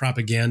terms of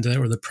propaganda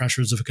or the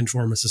pressures of a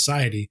conformist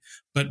society,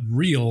 but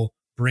real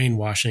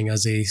brainwashing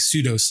as a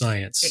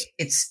pseudoscience.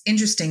 It's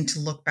interesting to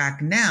look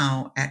back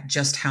now at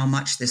just how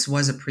much this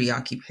was a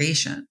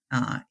preoccupation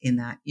in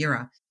that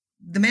era.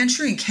 The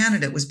Manchurian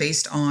Candidate was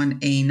based on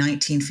a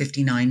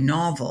 1959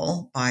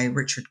 novel by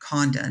Richard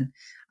Condon,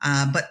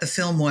 but the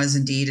film was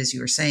indeed, as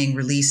you were saying,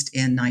 released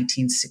in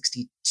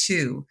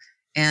 1962.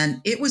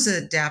 And it was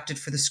adapted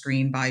for the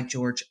screen by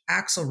George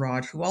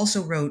Axelrod, who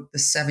also wrote The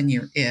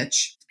 7-Year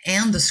Itch.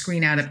 and the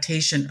screen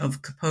adaptation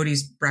of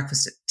Capote's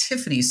Breakfast at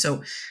Tiffany's.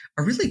 So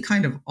a really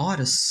kind of odd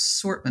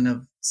assortment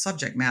of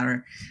subject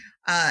matter.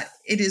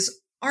 It is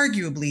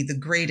arguably the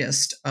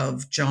greatest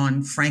of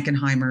John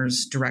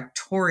Frankenheimer's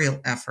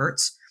directorial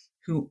efforts,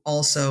 who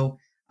also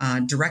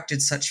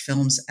directed such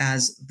films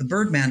as The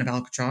Birdman of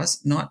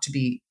Alcatraz, not to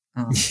be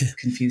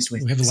confused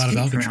with we have a lot of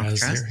Escape from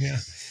Alcatraz there, yeah.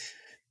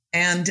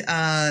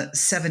 And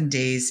 7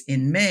 Days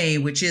in May,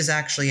 which is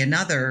actually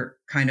another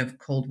kind of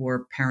Cold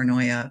War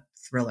paranoia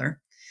thriller.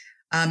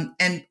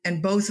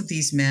 And both of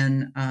these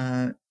men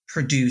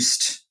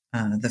produced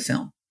the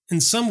film. In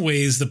some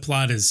ways, the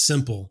plot is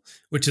simple,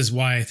 which is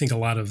why I think a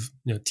lot of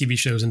TV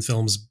shows and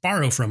films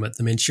borrow from it,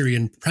 the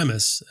Manchurian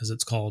premise, as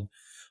it's called.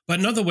 But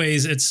in other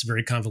ways, it's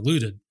very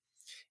convoluted.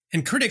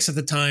 And critics at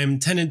the time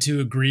tended to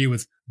agree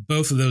with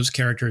both of those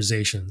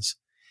characterizations.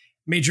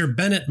 Major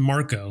Bennett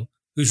Marco,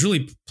 who's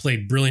really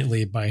played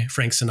brilliantly by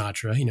Frank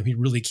Sinatra, he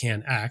really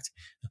can act,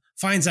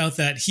 finds out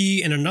that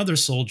he and another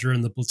soldier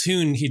in the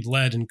platoon he'd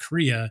led in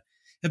Korea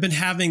have been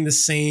having the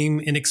same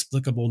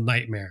inexplicable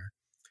nightmare.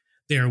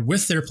 They are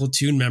with their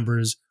platoon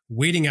members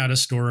waiting out a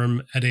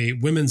storm at a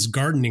women's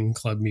gardening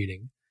club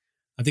meeting.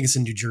 I think it's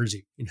in New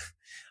Jersey.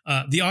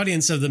 The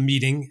audience of the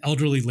meeting,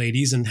 elderly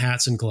ladies in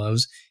hats and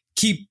gloves,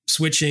 keep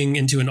switching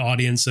into an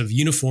audience of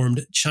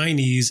uniformed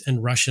Chinese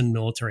and Russian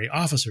military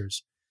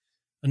officers.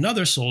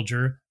 Another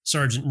soldier,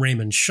 Sergeant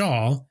Raymond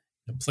Shaw,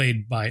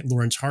 played by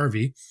Lawrence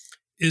Harvey,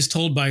 is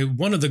told by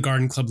one of the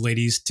garden club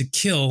ladies to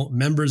kill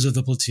members of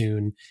the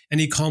platoon,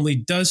 and he calmly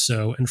does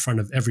so in front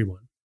of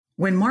everyone.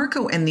 When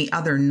Marco and the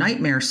other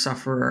nightmare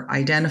sufferer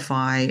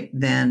identify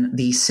then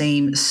the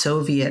same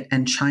Soviet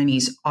and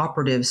Chinese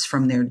operatives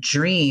from their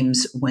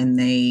dreams when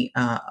they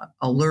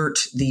alert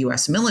the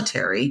U.S.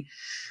 military,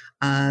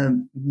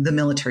 the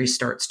military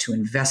starts to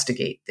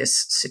investigate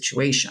this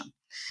situation.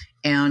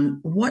 And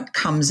what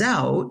comes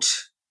out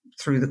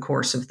through the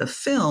course of the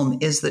film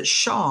is that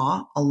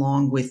Shaw,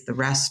 along with the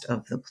rest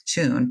of the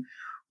platoon,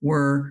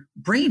 were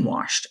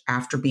brainwashed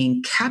after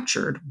being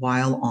captured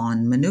while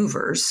on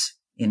maneuvers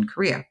in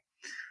Korea.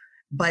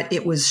 But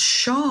it was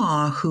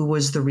Shaw who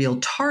was the real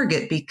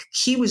target because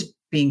he was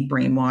being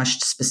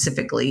brainwashed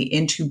specifically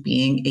into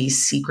being a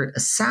secret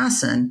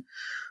assassin,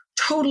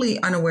 totally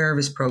unaware of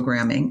his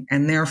programming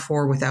and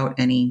therefore without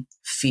any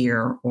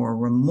fear or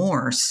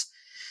remorse.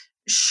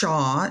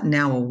 Shaw,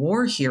 now a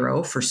war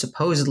hero for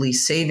supposedly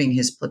saving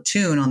his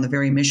platoon on the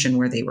very mission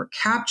where they were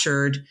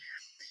captured,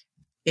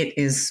 it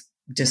is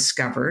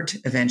discovered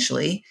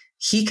eventually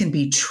he can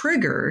be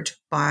triggered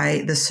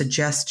by the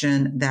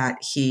suggestion that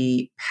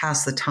he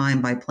pass the time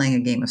by playing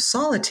a game of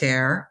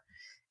solitaire,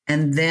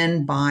 and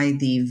then by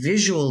the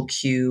visual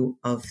cue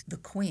of the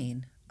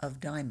Queen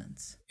of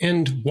Diamonds.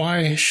 And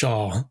why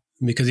Shaw?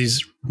 Because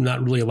he's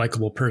not really a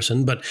likable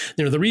person, but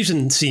the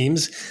reason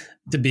seems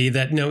to be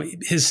that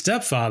his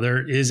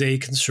stepfather is a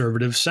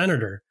conservative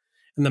senator,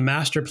 and the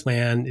master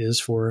plan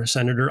is for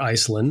Senator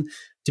Iselin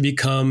to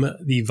become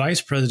the vice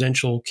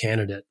presidential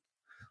candidate.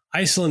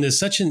 Iselin is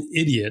such an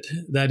idiot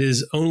that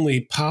his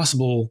only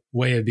possible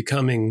way of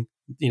becoming,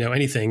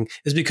 anything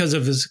is because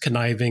of his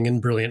conniving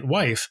and brilliant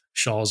wife,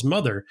 Shaw's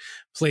mother,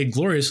 played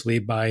gloriously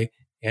by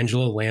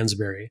Angela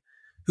Lansbury,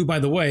 who, by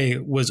the way,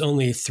 was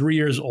only 3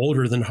 years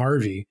older than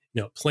Harvey,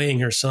 playing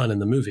her son in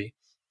the movie.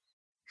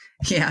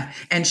 Yeah,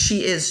 and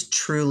she is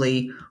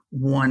truly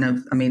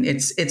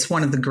it's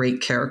one of the great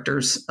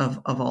characters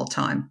of all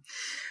time.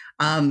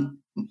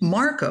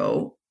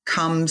 Marco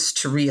comes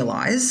to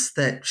realize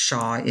that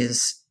Shaw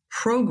is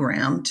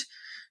programmed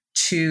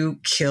to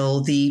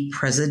kill the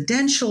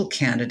presidential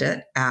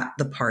candidate at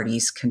the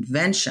party's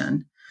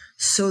convention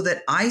so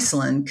that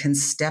Iselin can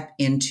step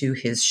into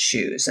his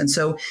shoes. And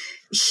so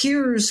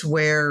here's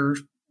where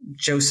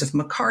Joseph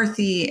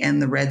McCarthy and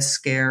the Red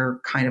Scare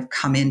kind of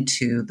come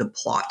into the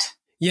plot.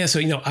 Yeah,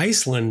 so,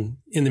 Iselin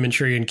in The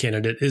Manchurian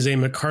Candidate is a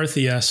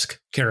McCarthy-esque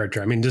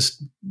character.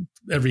 Just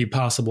every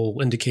possible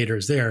indicator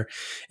is there,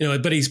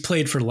 but he's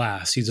played for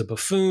laughs. He's a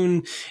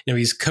buffoon.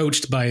 He's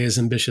coached by his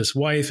ambitious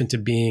wife into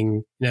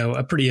being,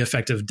 a pretty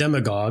effective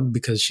demagogue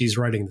because she's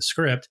writing the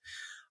script.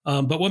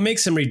 But what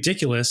makes him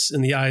ridiculous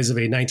in the eyes of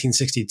a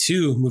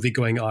 1962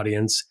 movie-going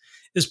audience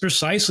is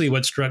precisely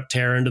what struck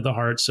terror into the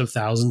hearts of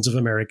thousands of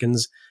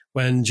Americans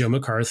when Joe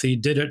McCarthy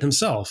did it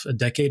himself a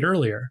decade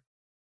earlier.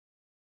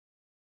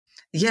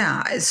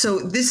 Yeah. So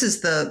this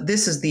is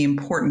the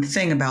important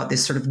thing about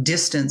this sort of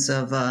distance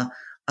of a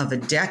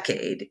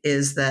decade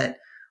is that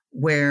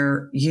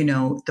where,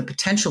 the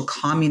potential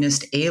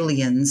communist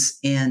aliens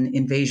in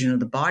Invasion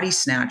of the Body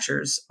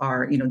Snatchers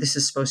are, this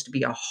is supposed to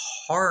be a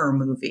horror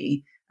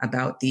movie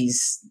about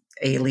these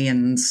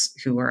aliens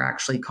who are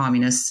actually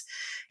communists.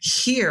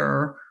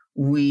 Here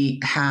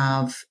we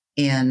have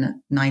in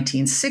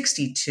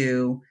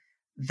 1962,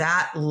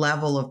 that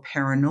level of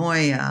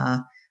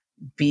paranoia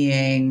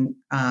being,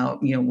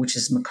 which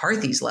is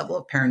McCarthy's level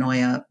of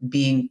paranoia,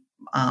 being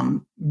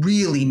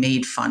really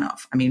made fun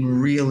of.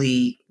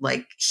 Really,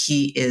 like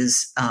he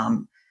is,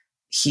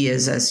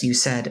 as you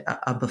said,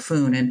 a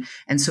buffoon.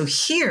 And so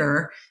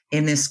here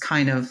in this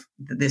kind of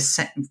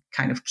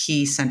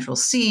key central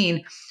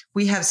scene,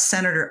 we have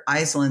Senator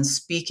Eisland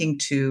speaking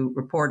to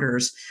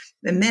reporters.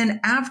 And then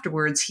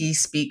afterwards, he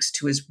speaks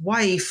to his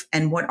wife.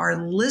 And what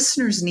our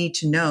listeners need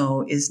to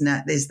know is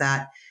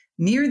that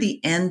near the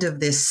end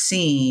of this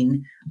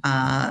scene,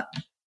 and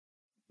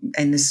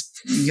this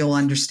you'll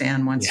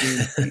understand once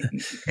you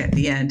at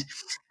the end.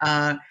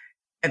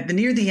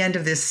 Near the end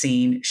of this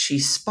scene, she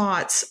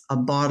spots a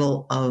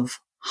bottle of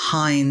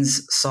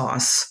Heinz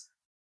sauce.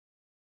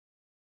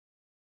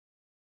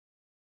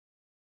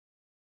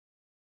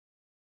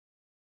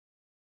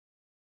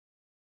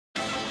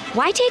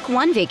 Why take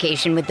one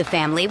vacation with the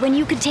family when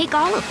you could take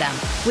all of them?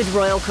 With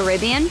Royal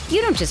Caribbean, you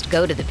don't just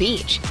go to the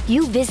beach.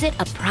 You visit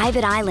a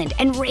private island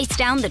and race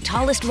down the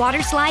tallest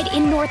water slide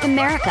in North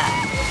America.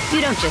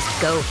 You don't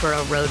just go for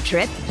a road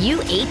trip. You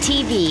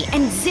ATV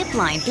and zip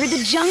line through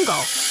the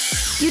jungle.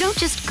 You don't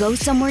just go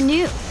somewhere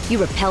new.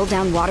 You rappel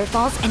down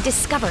waterfalls and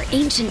discover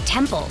ancient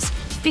temples.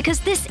 Because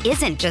this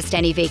isn't just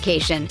any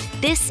vacation.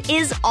 This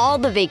is all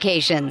the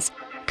vacations.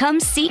 Come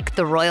seek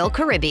the Royal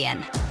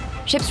Caribbean.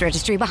 Ships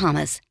Registry,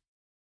 Bahamas.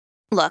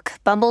 Look,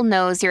 Bumble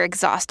knows you're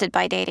exhausted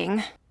by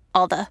dating.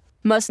 All the,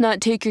 must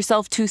not take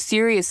yourself too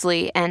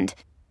seriously, and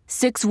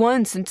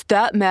 6'1" since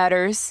that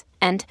matters,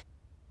 and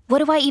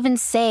what do I even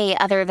say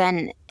other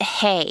than,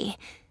 hey?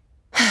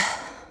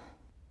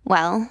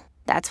 Well,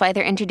 that's why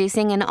they're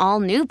introducing an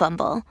all-new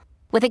Bumble,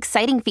 with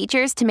exciting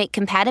features to make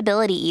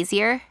compatibility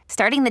easier,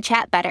 starting the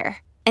chat better,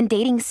 and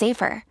dating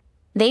safer.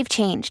 They've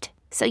changed,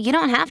 so you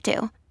don't have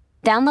to.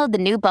 Download the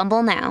new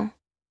Bumble now.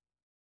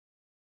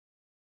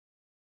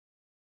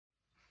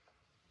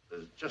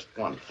 Just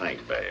one thing,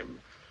 babe.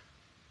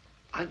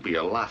 I'd be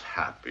a lot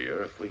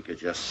happier if we could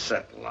just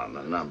settle on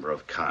the number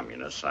of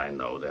communists I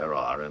know there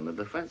are in the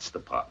Defense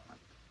Department.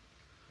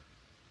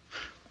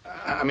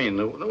 I mean,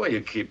 the way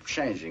you keep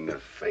changing the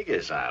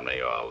figures on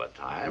me all the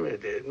time,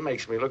 it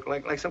makes me look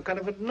like some kind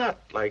of a nut,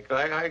 like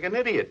an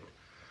idiot.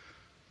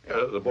 You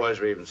know, the boys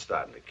are even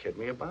starting to kid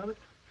me about it.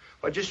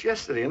 Well, just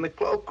yesterday in the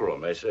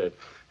cloakroom, they said,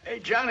 "Hey,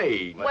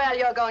 Johnny." Well,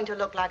 you're going to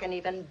look like an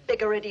even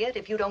bigger idiot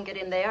if you don't get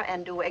in there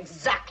and do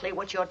exactly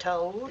what you're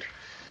told.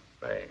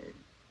 Babe.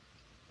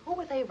 Who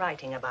are they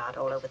writing about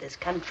all over this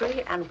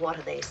country, and what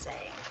are they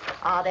saying?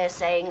 Are they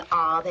saying,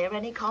 are there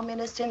any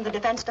communists in the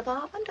Defense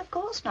Department? Of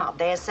course not.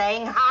 They're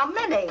saying, how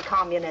many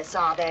communists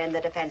are there in the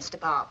Defense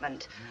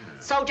Department? Yeah.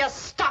 So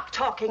just stop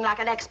talking like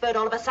an expert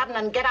all of a sudden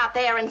and get out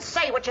there and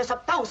say what you're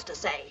supposed to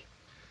say.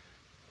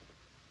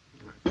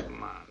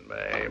 Come on,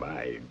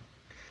 babe.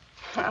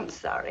 I'm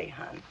sorry,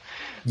 hon.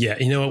 Yeah,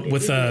 you know,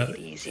 with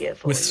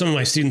some of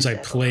my students, I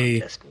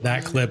play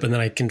that clip, and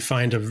then I can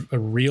find a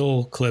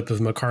real clip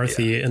of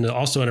McCarthy, and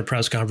also in a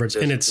press conference,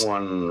 and it's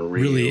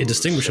really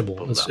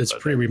indistinguishable. It's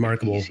pretty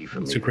remarkable.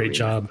 It's a great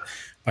job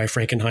by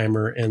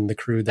Frankenheimer and the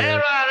crew there.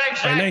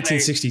 By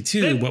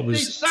 1962, what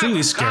was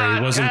truly scary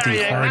wasn't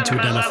the hard to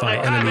identify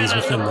enemies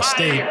within the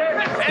state.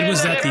 It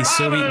was that the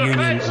Soviet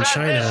Union and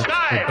China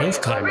were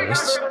both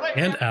communists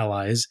and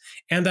allies,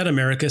 and that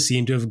America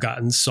seemed to have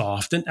gotten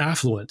soft and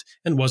affluent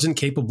and wasn't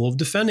capable of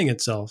defending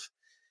itself.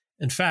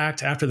 In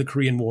fact, after the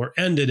Korean War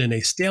ended in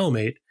a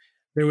stalemate,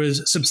 there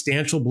was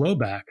substantial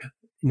blowback,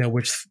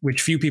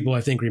 which few people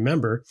I think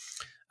remember,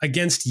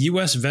 against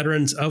U.S.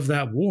 veterans of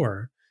that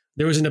war.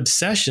 There was an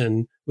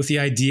obsession with the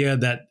idea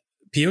that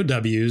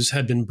POWs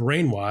had been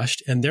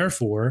brainwashed and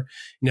therefore,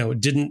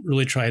 didn't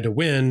really try to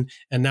win.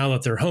 And now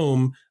that they're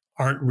home,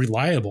 aren't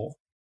reliable.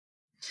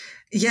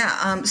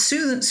 Yeah,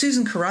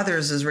 Susan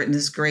Carruthers has written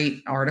this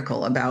great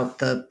article about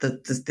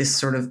this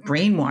sort of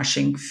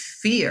brainwashing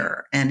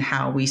fear and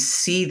how we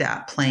see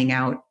that playing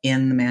out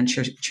in the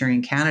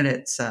Manchurian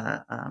Candidates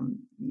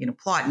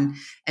plot.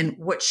 And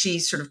what she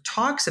sort of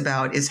talks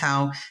about is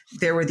how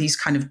there were these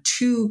kind of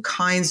two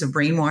kinds of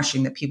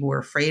brainwashing that people were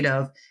afraid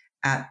of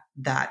at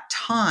that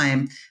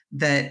time.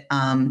 That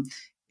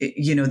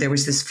there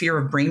was this fear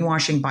of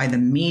brainwashing by the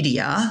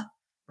media.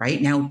 Right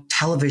now,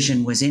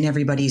 television was in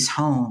everybody's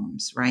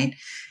homes, right?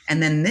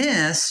 And then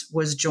this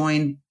was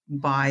joined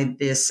by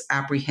this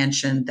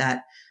apprehension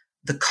that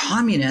the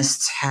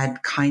communists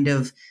had kind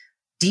of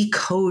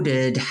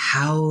decoded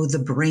how the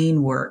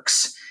brain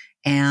works,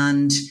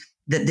 and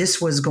that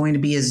this was going to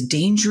be as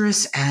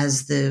dangerous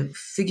as the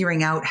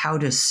figuring out how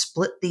to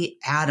split the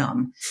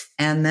atom,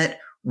 and that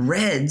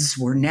Reds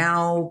were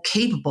now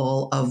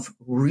capable of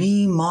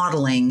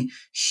remodeling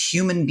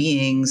human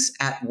beings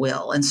at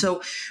will. And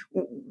so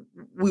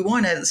we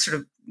want to sort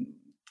of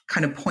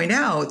kind of point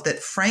out that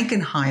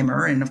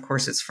Frankenheimer, and of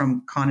course it's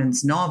from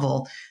Conan's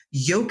novel,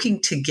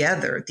 yoking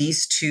together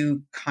these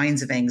two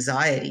kinds of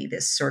anxiety,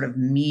 this sort of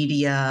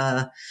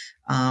media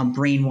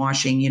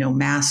brainwashing,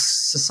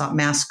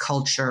 mass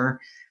culture,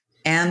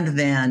 and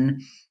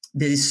then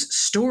these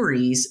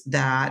stories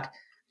that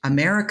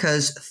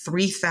America's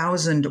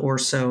 3,000 or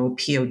so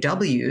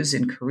POWs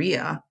in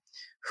Korea,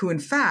 who in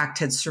fact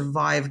had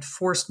survived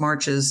forced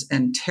marches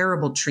and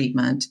terrible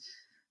treatment,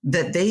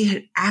 that they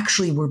had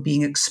actually were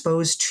being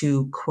exposed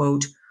to,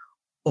 quote,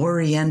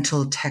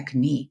 Oriental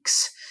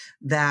techniques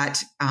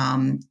that,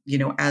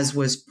 as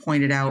was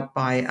pointed out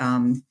by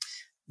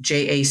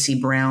J.A.C.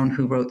 Brown,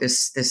 who wrote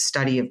this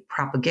study of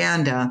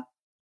propaganda,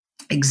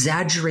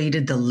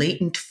 exaggerated the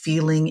latent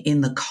feeling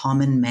in the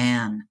common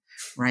man,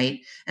 right?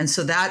 And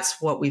so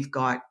that's what we've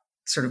got,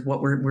 sort of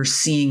what we're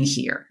seeing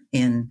here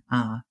in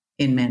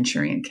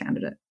Manchurian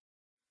Candidate.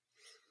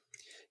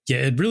 Yeah,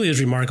 it really is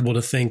remarkable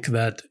to think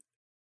that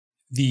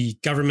the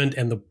government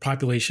and the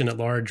population at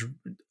large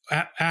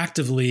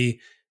actively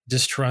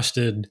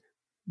distrusted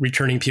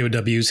returning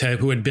POWs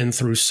who had been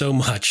through so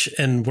much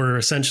and were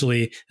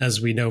essentially,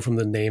 as we know from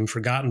the name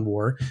Forgotten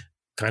War,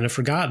 kind of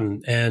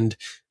forgotten. And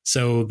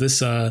so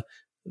this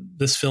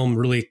film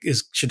really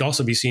should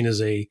also be seen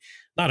as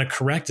not a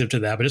corrective to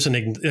that, but it's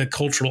a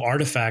cultural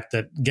artifact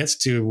that gets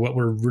to what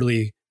were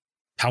really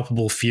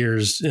palpable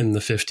fears in the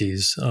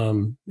 50s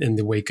in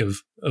the wake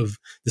of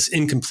this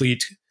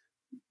incomplete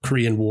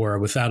Korean War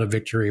without a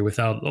victory,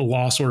 without a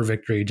loss or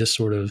victory, just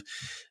sort of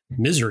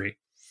misery.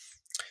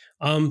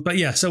 But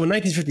yeah, so in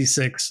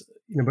 1956,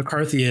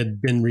 McCarthy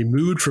had been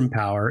removed from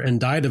power and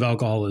died of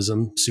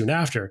alcoholism soon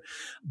after.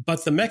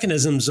 But the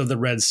mechanisms of the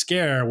Red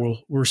Scare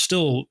were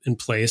still in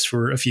place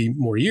for a few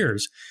more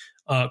years.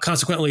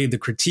 Consequently, the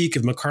critique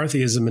of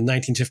McCarthyism in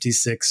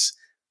 1956,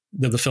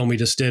 the film we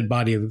just did,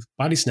 Body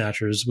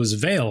Snatchers, was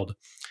veiled.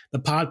 The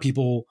pod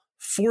people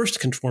forced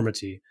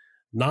conformity.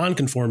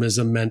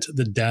 Nonconformism meant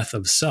the death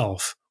of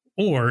self.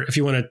 Or, if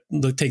you want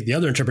to take the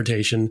other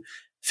interpretation,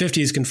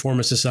 50s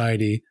conformist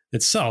society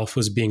itself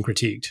was being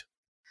critiqued.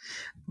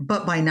 But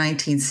by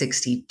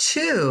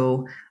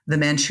 1962, the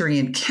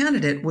Manchurian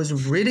Candidate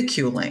was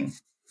ridiculing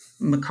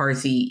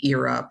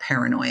McCarthy-era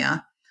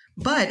paranoia,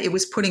 but it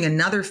was putting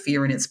another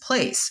fear in its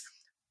place.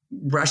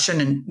 Russia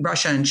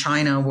and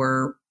China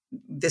were,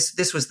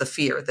 this was the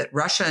fear, that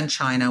Russia and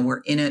China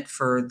were in it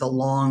for the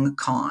long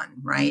con,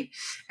 right?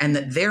 And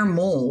that their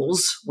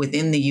moles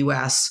within the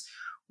U.S.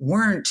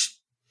 weren't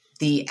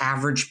the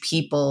average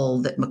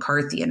people that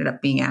McCarthy ended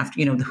up being after,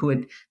 who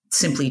had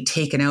simply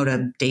taken out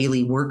a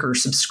daily worker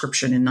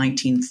subscription in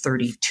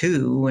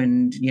 1932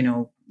 and,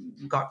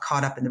 got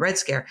caught up in the Red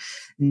Scare.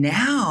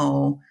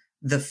 Now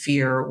the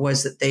fear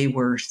was that they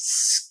were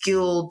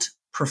skilled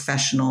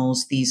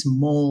professionals, these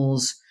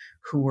moles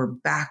who were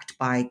backed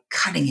by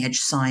cutting edge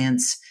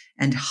science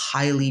and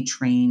highly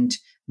trained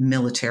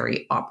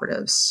military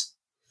operatives.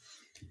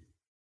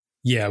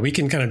 Yeah, we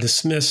can kind of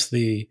dismiss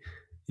the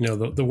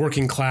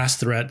working class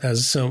threat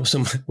as so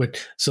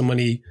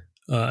many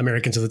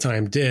Americans at the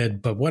time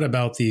did. But what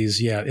about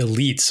these,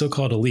 elites,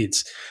 so-called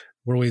elites?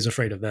 We're always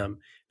afraid of them.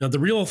 Now, the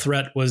real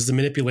threat was the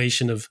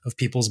manipulation of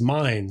people's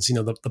minds.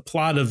 The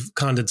plot of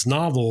Condit's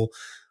novel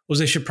was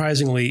a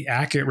surprisingly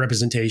accurate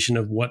representation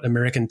of what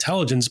American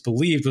intelligence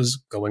believed was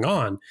going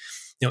on.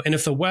 And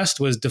if the West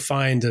was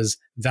defined as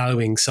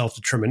valuing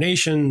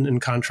self-determination in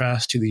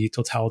contrast to the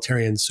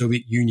totalitarian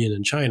Soviet Union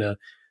and China,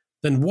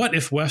 then what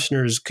if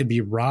Westerners could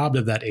be robbed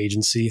of that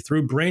agency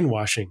through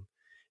brainwashing?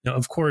 Now,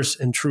 of course,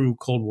 in true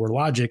Cold War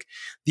logic,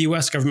 the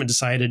U.S. government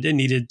decided it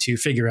needed to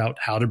figure out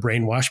how to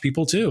brainwash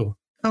people too.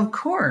 Of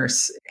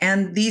course.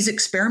 And these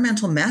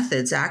experimental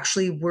methods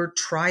actually were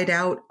tried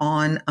out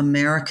on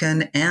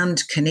American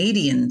and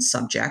Canadian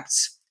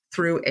subjects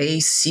through a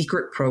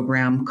secret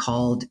program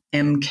called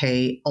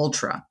MK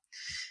Ultra.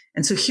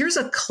 And so here's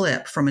a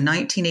clip from a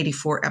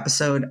 1984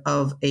 episode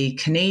of a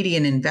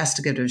Canadian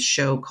investigative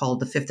show called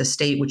The Fifth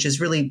Estate, which is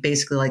really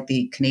basically like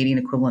the Canadian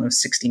equivalent of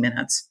 60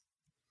 Minutes,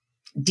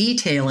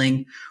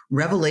 detailing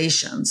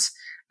revelations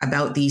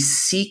about the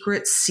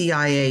secret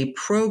CIA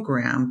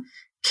program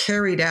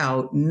carried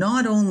out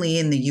not only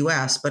in the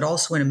US, but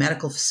also in a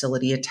medical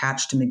facility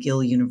attached to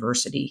McGill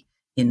University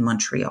in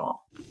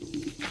Montreal.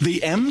 The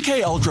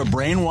MK Ultra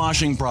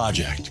brainwashing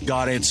project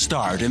got its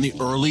start in the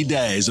early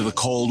days of the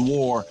Cold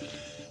War,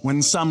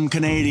 when some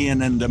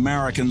Canadian and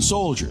American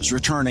soldiers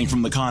returning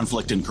from the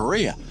conflict in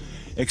Korea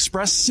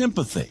expressed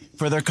sympathy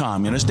for their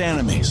communist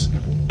enemies.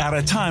 At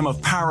a time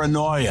of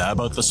paranoia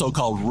about the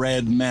so-called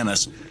Red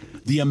Menace,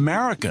 the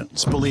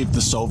Americans believed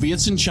the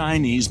Soviets and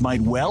Chinese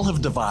might well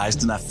have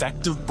devised an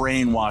effective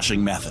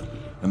brainwashing method,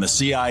 and the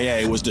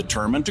CIA was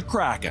determined to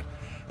crack it,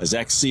 as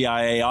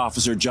ex-CIA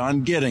officer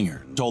John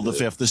Gittinger told the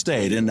Fifth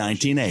Estate in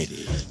 1980.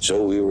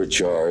 So we were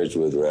charged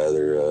with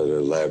rather an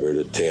elaborate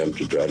attempt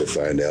to try to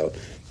find out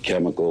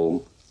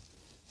chemical,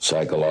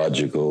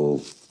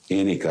 psychological,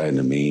 any kind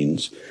of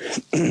means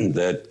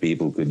that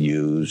people could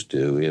use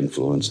to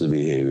influence the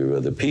behavior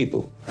of the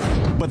people.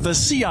 But the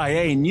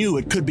CIA knew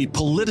it could be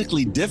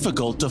politically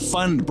difficult to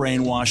fund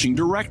brainwashing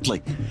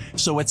directly,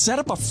 so it set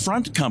up a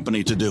front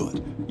company to do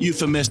it,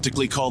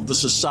 euphemistically called the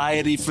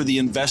Society for the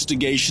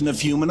Investigation of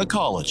Human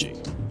Ecology.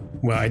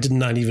 Well, I did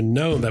not even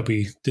know that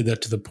we did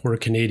that to the poor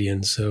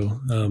Canadians. So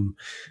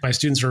my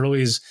students are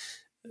always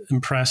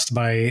impressed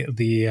by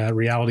the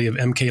reality of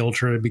MK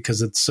Ultra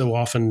because it's so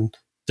often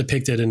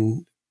depicted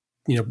in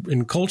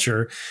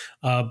culture,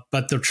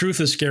 but the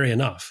truth is scary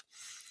enough.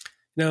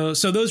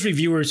 So those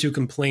reviewers who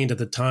complained at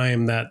the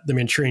time that the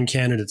Manchurian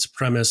Candidate's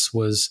premise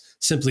was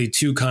simply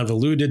too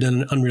convoluted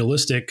and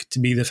unrealistic to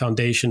be the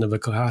foundation of a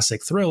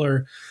classic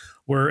thriller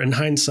were, in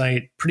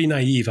hindsight, pretty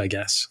naive, I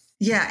guess.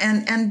 Yeah,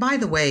 and by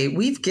the way,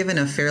 we've given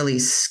a fairly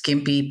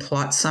skimpy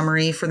plot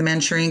summary for The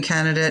Manchurian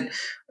Candidate,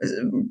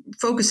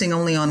 focusing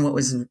only on what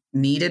was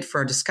needed for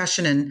our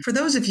discussion. And for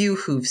those of you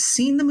who've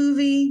seen the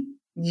movie,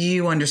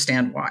 you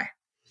understand why.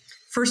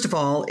 First of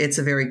all, it's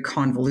a very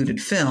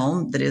convoluted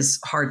film that is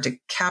hard to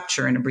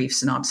capture in a brief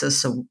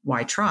synopsis, so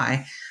why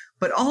try?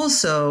 But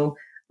also,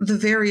 the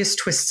various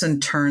twists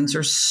and turns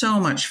are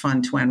so much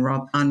fun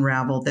to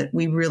unravel that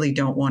we really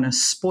don't want to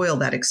spoil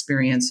that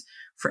experience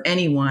for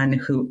anyone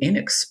who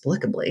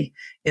inexplicably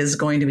is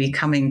going to be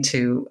coming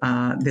to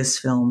this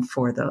film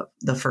for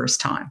the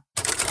first time.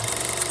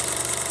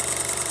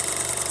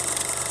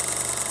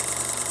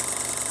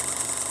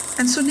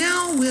 And so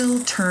now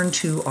we'll turn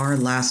to our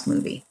last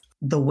movie,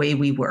 The Way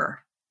We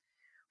Were.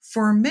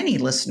 For many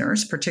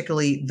listeners,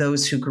 particularly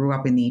those who grew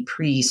up in the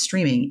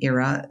pre-streaming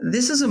era,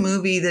 this is a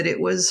movie that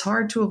it was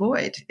hard to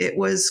avoid. It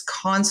was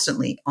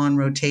constantly on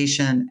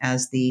rotation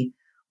as the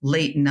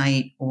late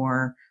night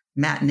or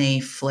matinee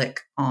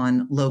flick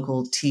on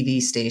local TV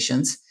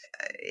stations.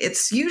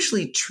 It's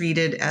usually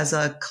treated as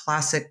a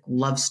classic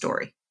love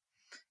story.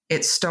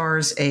 It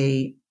stars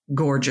a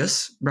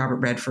gorgeous Robert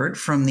Redford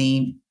from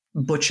the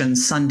Butch and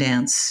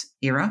Sundance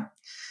era,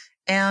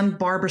 and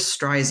Barbra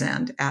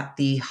Streisand at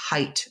the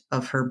height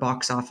of her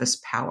box office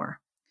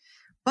power.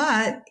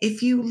 But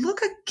if you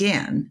look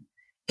again,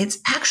 it's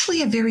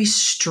actually a very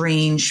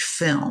strange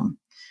film.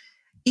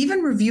 Even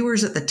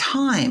reviewers at the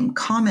time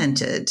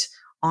commented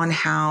on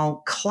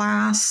how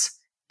class,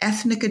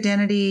 ethnic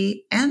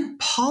identity, and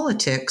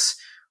politics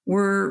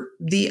were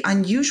the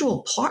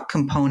unusual plot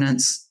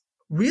components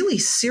really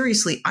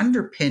seriously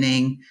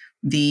underpinning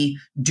the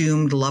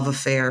doomed love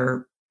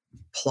affair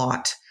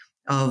plot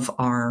of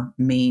our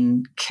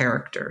main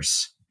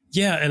characters.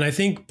 Yeah, and I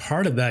think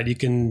part of that you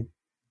can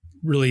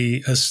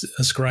really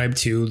ascribe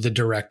to the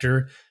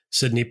director,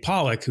 Sidney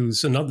Pollack,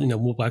 who's another,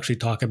 we'll actually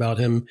talk about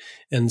him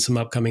in some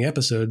upcoming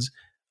episodes.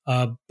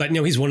 But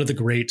he's one of the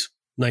great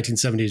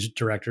 1970s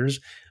directors.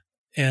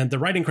 And the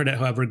writing credit,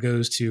 however,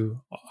 goes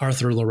to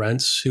Arthur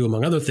Lawrence, who,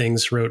 among other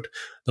things, wrote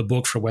the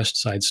book for West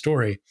Side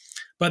Story.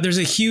 But there's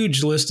a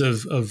huge list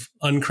of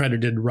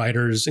uncredited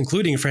writers,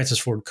 including Francis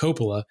Ford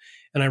Coppola.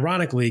 And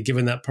ironically,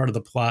 given that part of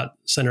the plot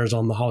centers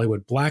on the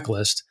Hollywood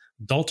blacklist,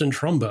 Dalton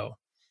Trumbo.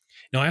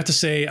 Now, I have to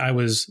say I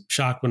was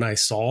shocked when I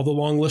saw the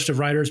long list of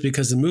writers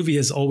because the movie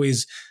has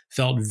always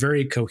felt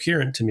very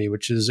coherent to me,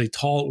 which is a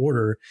tall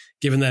order,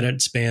 given that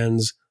it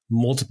spans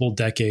multiple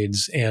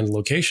decades and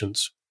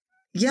locations.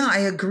 Yeah, I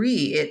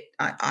agree.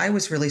 I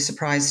was really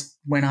surprised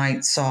when I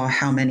saw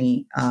how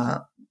many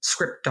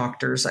script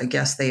doctors, I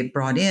guess, they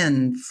brought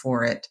in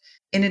for it.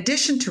 In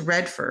addition to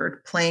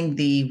Redford playing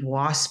the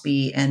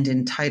waspy and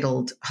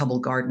entitled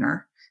Hubbell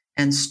Gardner,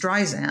 and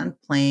Streisand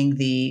playing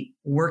the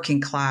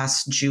working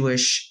class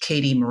Jewish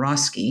Katie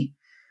Morosky,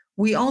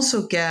 we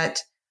also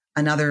get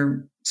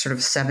another sort of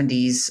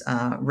 70s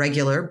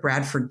regular,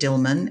 Bradford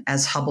Dillman,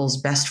 as Hubbell's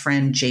best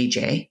friend,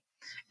 JJ,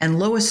 and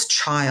Lois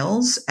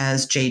Chiles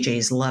as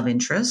JJ's love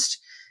interest.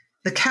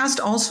 The cast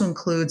also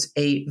includes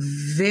a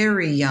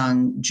very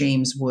young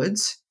James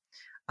Woods,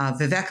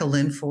 Viveka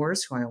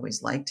Lindfors, who I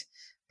always liked,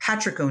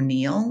 Patrick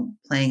O'Neill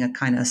playing a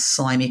kind of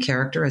slimy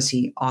character, as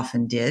he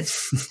often did,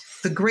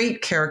 the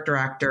great character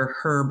actor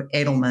Herb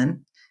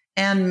Edelman,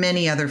 and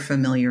many other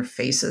familiar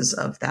faces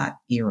of that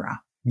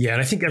era. Yeah,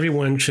 and I think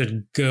everyone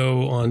should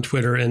go on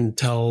Twitter and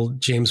tell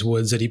James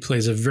Woods that he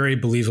plays a very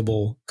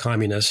believable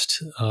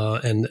communist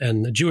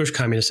and a Jewish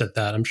communist at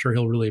that. I'm sure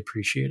he'll really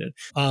appreciate it.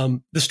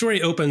 The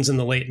story opens in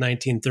the late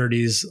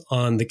 1930s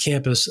on the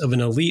campus of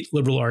an elite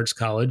liberal arts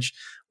college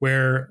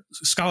where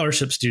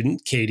scholarship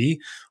student Katie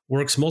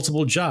works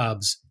multiple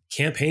jobs,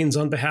 campaigns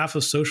on behalf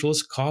of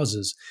socialist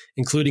causes,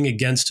 including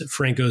against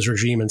Franco's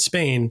regime in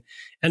Spain,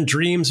 and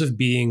dreams of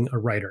being a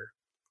writer.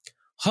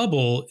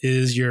 Hubbell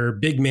is your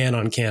big man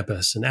on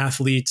campus, an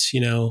athlete,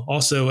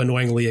 also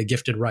annoyingly a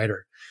gifted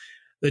writer.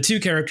 The two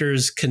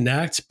characters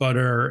connect, but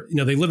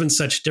they live in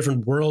such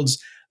different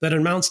worlds that it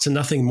amounts to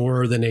nothing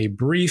more than a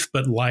brief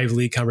but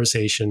lively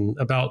conversation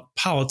about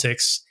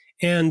politics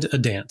and a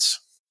dance.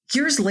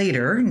 Years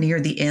later,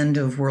 near the end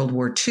of World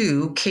War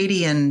II,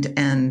 Katie and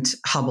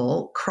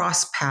Hubbell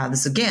cross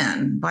paths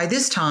again. By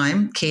this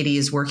time, Katie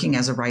is working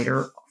as a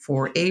writer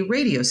for a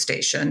radio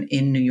station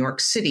in New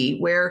York City,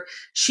 where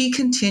she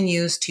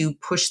continues to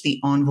push the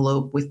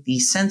envelope with the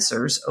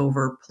censors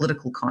over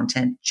political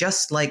content,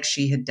 just like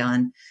she had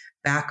done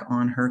back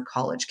on her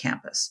college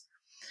campus.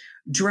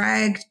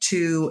 Dragged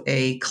to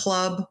a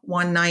club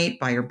one night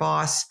by her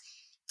boss,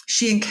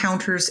 she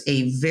encounters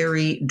a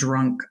very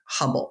drunk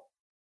Hubbell.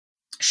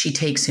 She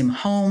takes him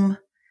home.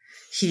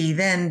 He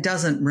then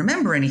doesn't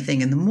remember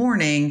anything in the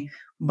morning,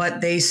 but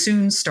they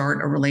soon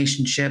start a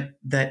relationship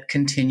that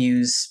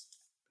continues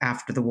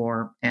after the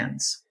war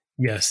ends.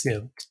 Yes,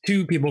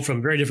 two people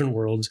from very different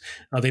worlds.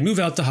 They move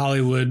out to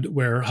Hollywood,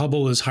 where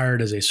Hubbell is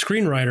hired as a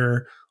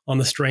screenwriter on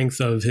the strength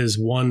of his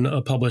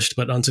one published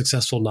but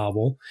unsuccessful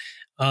novel,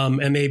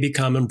 and they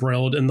become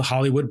embroiled in the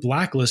Hollywood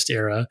blacklist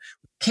era.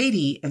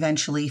 Katie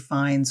eventually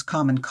finds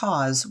common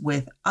cause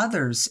with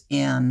others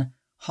in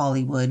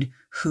Hollywood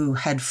who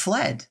had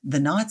fled the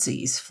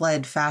Nazis,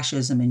 fled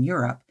fascism in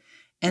Europe,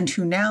 and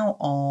who now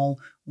all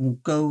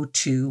go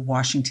to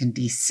Washington,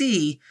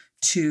 D.C.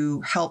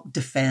 to help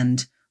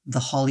defend the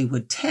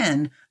Hollywood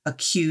 10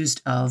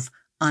 accused of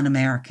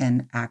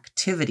un-American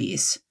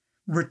activities.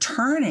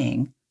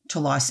 Returning to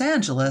Los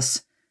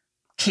Angeles,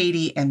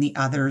 Katie and the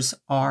others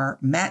are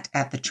met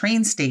at the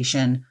train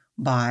station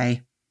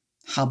by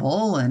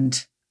Hubbell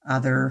and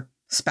other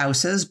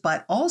spouses,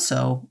 but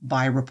also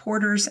by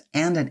reporters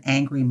and an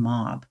angry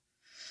mob.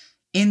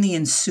 In the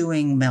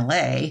ensuing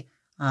melee,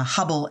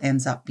 Hubbell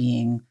ends up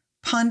being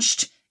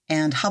punched,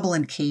 and Hubbell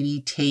and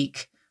Katie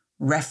take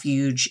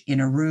refuge in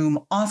a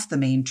room off the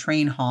main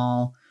train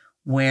hall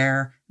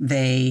where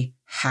they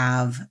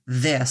have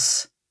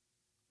this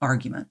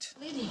argument.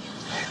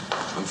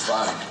 I'm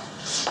fine.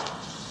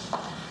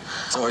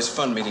 It's always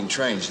fun meeting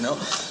trains, you know?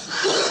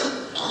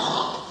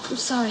 I'm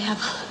sorry,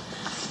 Hubbell.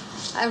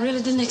 I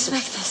really didn't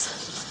expect this.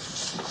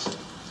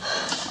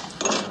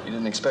 You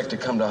didn't expect to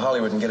come to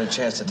Hollywood and get a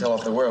chance to tell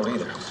off the world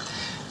either,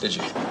 did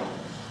you?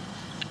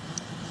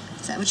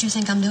 Is that what you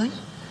think I'm doing?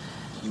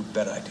 You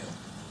bet I do.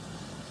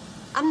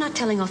 I'm not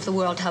telling off the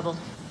world, Hubbell.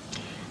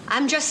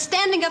 I'm just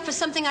standing up for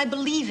something I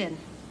believe in.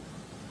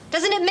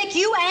 Doesn't it make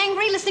you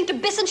angry listening to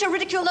Bissinger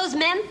ridicule those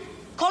men?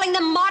 Calling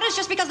them martyrs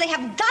just because they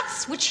have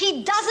guts, which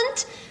he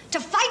doesn't? To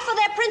fight for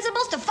their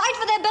principles, to fight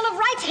for their Bill of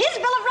Rights, his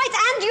Bill of Rights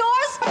and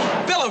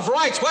yours? Bill of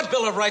Rights? What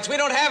Bill of Rights? We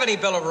don't have any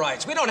Bill of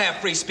Rights. We don't have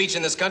free speech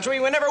in this country.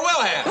 We never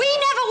will have. We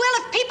never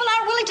will if people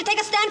aren't willing to take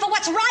a stand for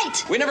what's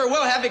right. We never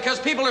will have because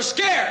people are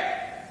scared.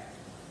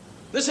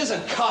 This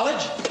isn't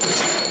college.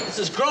 This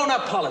is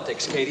grown-up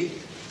politics, Katie.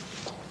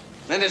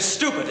 And it's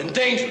stupid and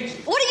dangerous.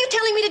 What are you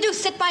telling me to do?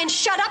 Sit by and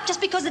shut up just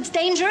because it's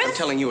dangerous? I'm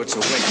telling you it's a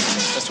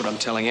waste. That's what I'm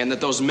telling you. And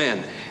that those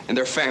men and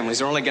their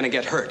families are only going to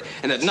get hurt.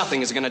 And that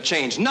nothing is going to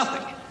change.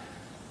 Nothing.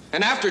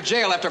 And after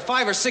jail, after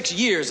 5 or 6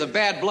 years of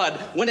bad blood,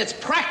 when it's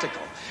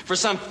practical for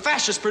some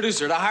fascist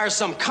producer to hire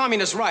some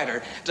communist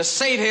writer to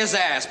save his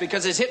ass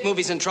because his hit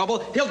movie's in trouble,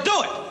 he'll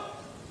do it.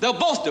 They'll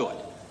both do it.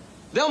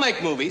 They'll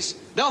make movies.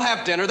 They'll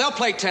have dinner. They'll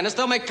play tennis.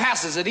 They'll make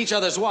passes at each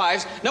other's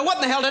wives. Now, what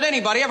in the hell did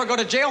anybody ever go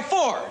to jail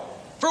for?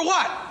 For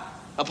what?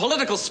 A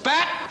political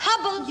spat?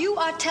 Hubbell, you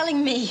are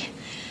telling me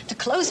to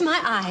close my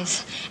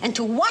eyes and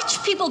to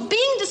watch people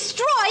being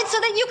destroyed so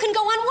that you can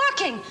go on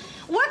working.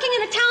 Working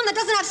in a town that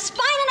doesn't have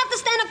spine enough to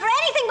stand up for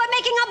anything but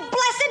making a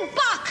blessed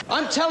buck.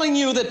 I'm telling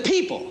you that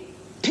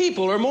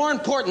people are more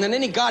important than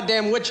any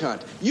goddamn witch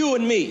hunt. You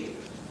and me.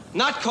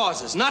 Not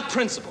causes, not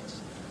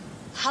principles.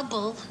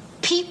 Hubbell,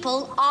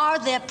 people are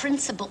their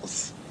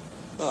principles.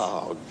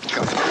 Oh,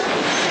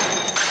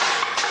 God.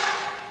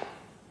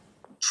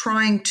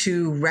 Trying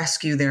to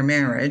rescue their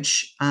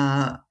marriage,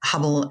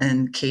 Hubbell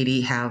and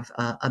Katie have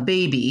a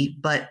baby,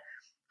 but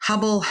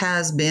Hubbell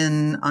has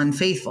been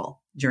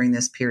unfaithful during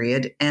this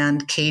period,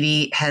 and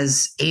Katie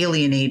has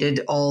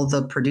alienated all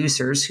the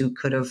producers who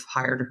could have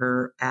hired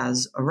her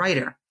as a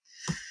writer.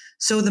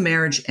 So the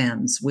marriage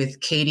ends with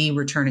Katie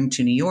returning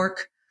to New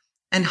York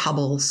and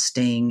Hubbell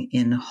staying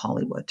in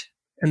Hollywood.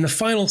 And the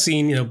final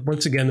scene,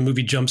 once again, the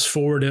movie jumps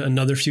forward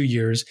another few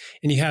years,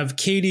 and you have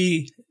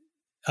Katie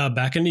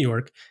back in New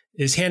York,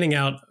 is handing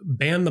out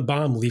ban the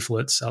bomb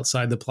leaflets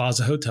outside the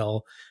Plaza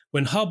Hotel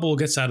when Hubbell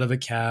gets out of a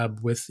cab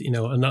with,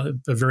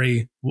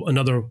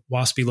 another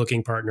waspy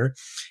looking partner.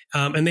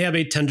 And they have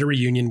a tender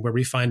reunion where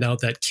we find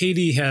out that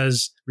Katie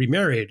has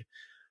remarried.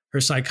 Her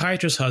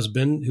psychiatrist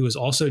husband, who is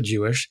also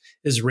Jewish,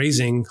 is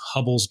raising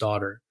Hubbell's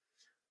daughter.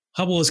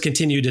 Hubbell has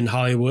continued in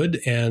Hollywood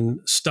and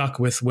stuck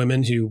with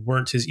women who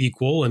weren't his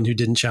equal and who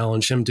didn't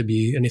challenge him to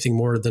be anything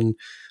more than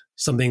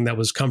something that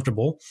was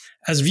comfortable.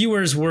 As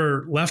viewers,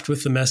 were left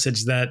with the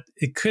message that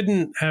it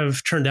couldn't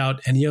have turned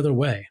out any other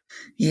way.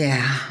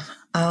 Yeah,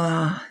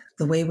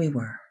 the way we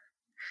were.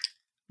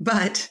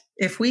 But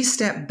if we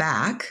step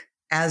back,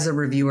 as a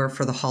reviewer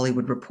for The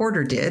Hollywood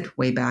Reporter did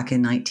way back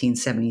in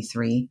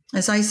 1973,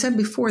 as I said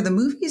before, the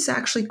movie is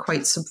actually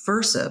quite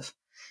subversive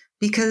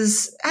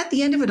because at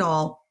the end of it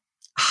all,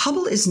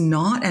 Hubbell is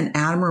not an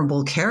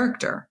admirable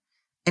character.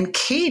 And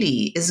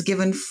Katie is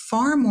given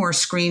far more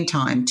screen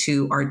time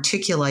to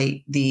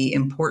articulate the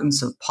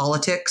importance of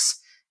politics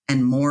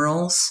and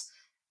morals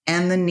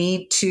and the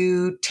need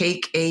to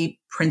take a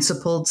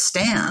principled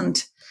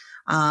stand.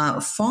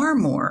 Far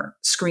more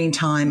screen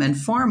time and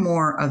far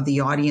more of the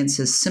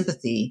audience's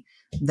sympathy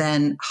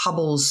than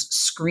Hubbell's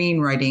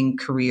screenwriting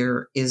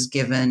career is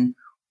given,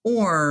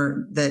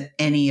 or that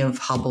any of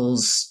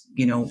Hubbell's,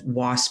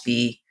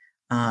 waspy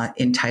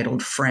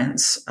entitled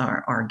friends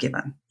are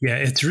given. Yeah,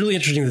 it's really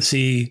interesting to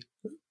see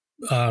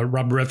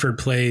Robert Redford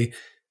play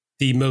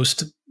the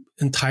most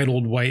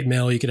entitled white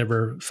male you could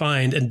ever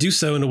find, and do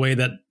so in a way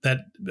that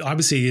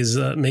obviously is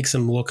makes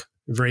him look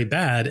very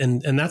bad,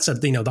 and that's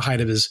at the height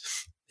of his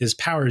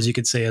powers, you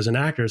could say, as an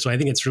actor. So I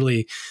think it's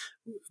really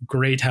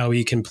great how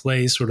he can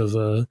play sort of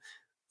a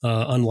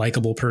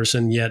unlikable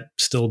person, yet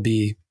still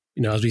be,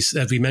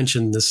 as we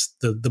mentioned,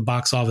 the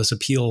box office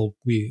appeal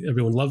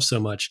everyone loves so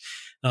much.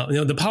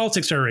 The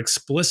politics are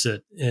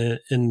explicit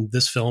in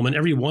this film, and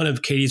every one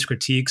of Katie's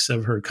critiques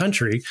of her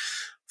country,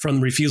 from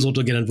the refusal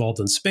to get involved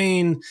in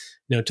Spain,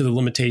 to the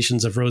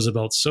limitations of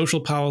Roosevelt's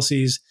social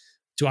policies,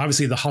 to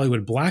obviously the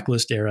Hollywood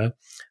blacklist era,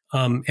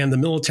 and the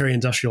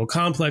military-industrial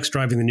complex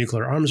driving the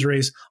nuclear arms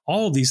race.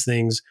 All of these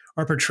things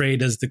are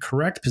portrayed as the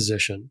correct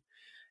position.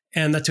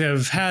 And that to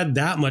have had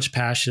that much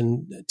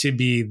passion, to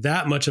be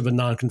that much of a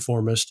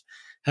nonconformist,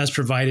 has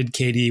provided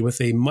Katie with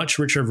a much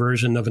richer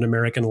version of an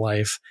American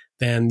life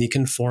than the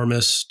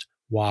conformist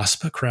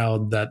WASP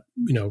crowd that,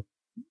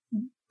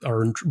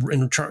 are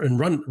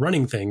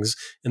running things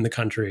in the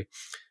country.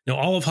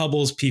 All of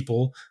Hubble's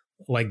people,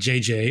 like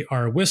JJ,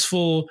 are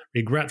wistful,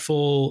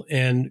 regretful,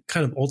 and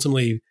kind of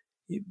ultimately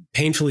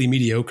painfully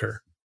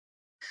mediocre.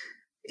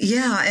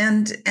 Yeah.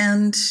 And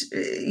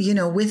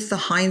with the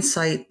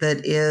hindsight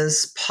that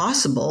is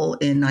possible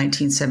in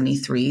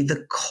 1973,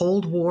 the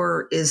Cold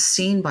War is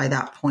seen by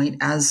that point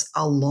as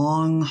a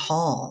long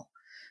haul,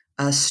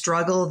 a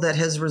struggle that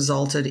has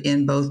resulted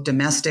in both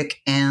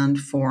domestic and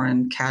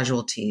foreign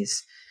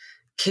casualties.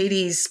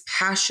 Katie's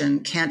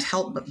passion can't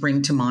help but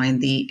bring to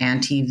mind the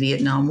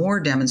anti-Vietnam War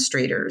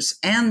demonstrators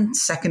and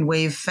second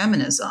wave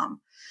feminism.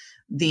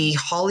 The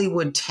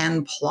Hollywood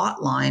 10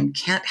 plotline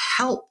can't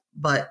help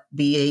but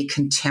be a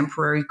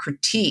contemporary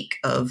critique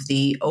of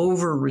the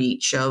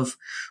overreach of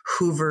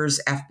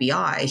Hoover's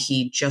FBI.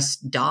 He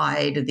just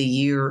died the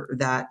year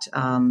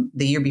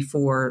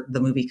before the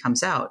movie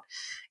comes out.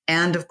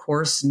 And of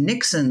course,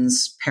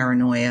 Nixon's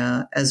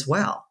paranoia as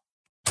well.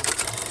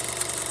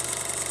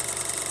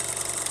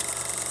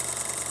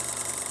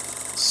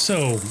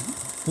 So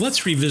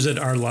let's revisit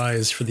our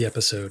lies for the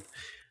episode.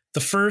 The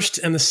first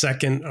and the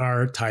second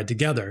are tied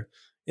together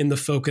in the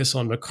focus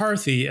on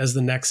McCarthy as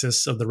the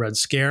nexus of the Red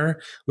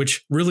Scare,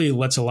 which really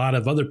lets a lot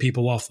of other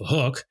people off the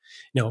hook,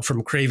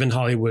 from craven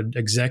Hollywood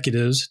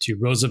executives to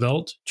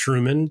Roosevelt,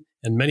 Truman,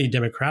 and many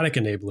Democratic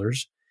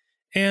enablers.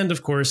 And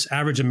of course,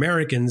 average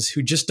Americans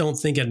who just don't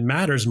think it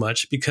matters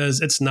much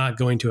because it's not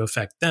going to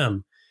affect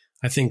them.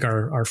 I think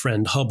our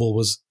friend Hubble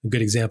was a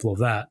good example of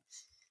that.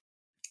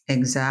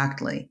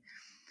 Exactly.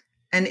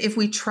 And if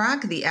we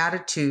track the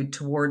attitude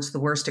towards the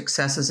worst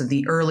excesses of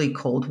the early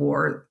Cold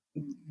War,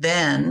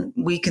 then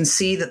we can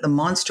see that the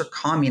monster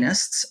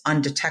communists,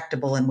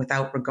 undetectable and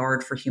without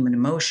regard for human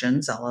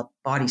emotions, a la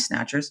body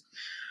snatchers,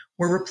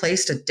 were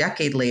replaced a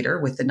decade later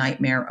with the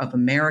nightmare of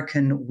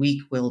American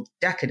weak-willed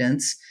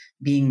decadence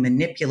being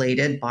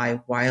manipulated by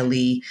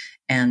wily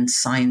and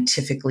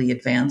scientifically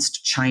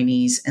advanced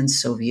Chinese and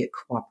Soviet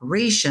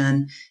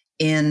cooperation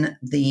in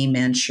the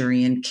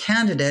Manchurian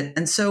Candidate.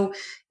 And so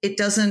it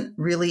doesn't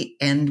really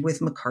end with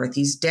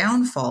McCarthy's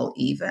downfall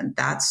even.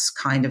 That's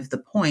kind of the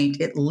point.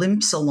 It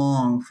limps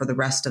along for the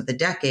rest of the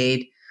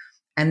decade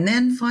and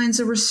then finds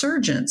a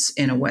resurgence,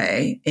 in a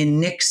way, in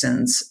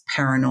Nixon's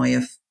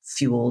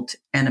paranoia-fueled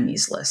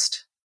enemies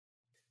list.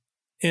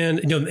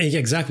 And,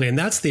 exactly. And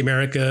that's the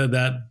America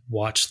that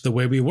watched The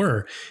Way We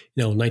Were,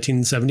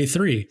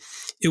 1973.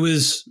 It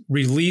was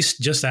released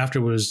just after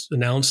it was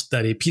announced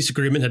that a peace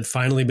agreement had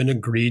finally been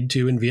agreed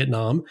to in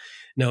Vietnam.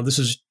 Now, this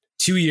was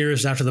 2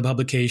 years after the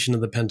publication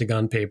of the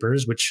Pentagon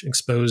Papers, which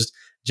exposed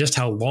just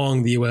how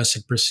long the U.S.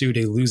 had pursued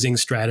a losing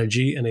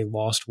strategy in a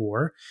lost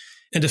war,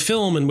 and a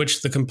film in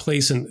which the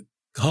complacent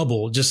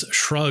Hubble just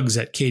shrugs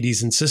at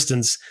Katie's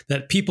insistence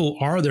that people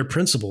are their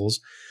principles,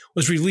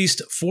 was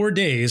released 4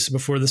 days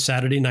before the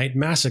Saturday Night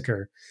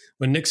Massacre,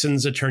 when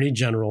Nixon's Attorney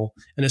General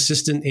and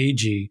Assistant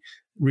AG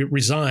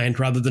resigned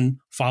rather than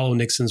follow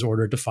Nixon's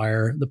order to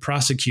fire the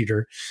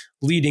prosecutor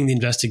leading the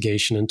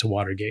investigation into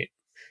Watergate.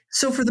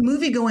 So for the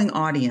movie-going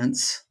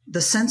audience,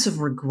 the sense of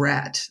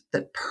regret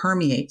that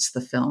permeates the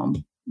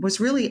film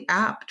was really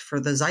apt for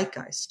the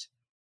zeitgeist,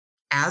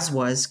 as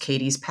was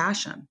Katie's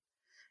passion.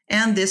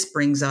 And this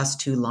brings us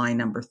to lie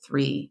number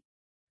 3,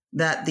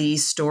 that the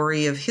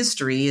story of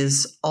history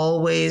is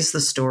always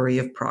the story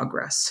of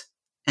progress,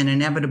 an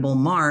inevitable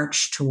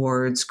march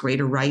towards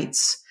greater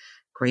rights,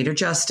 greater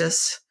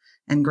justice,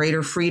 and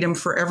greater freedom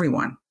for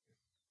everyone.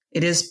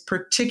 It is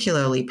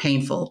particularly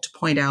painful to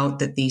point out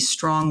that the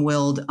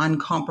strong-willed,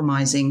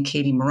 uncompromising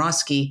Katie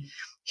Morosky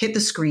hit the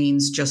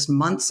screens just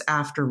months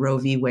after Roe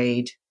v.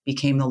 Wade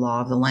became the law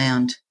of the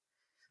land.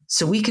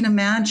 So we can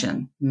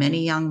imagine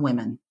many young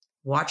women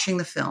watching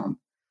the film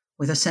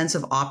with a sense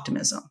of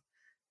optimism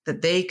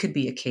that they could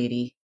be a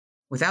Katie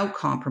without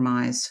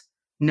compromise,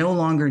 no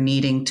longer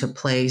needing to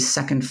play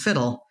second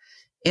fiddle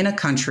in a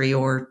country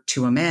or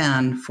to a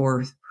man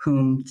for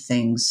whom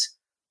things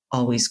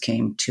always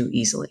came too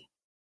easily.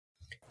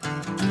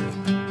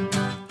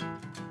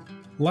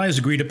 Lies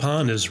Agreed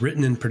Upon is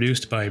written and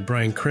produced by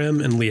Brian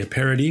Krim and Leah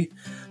Parody.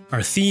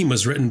 Our theme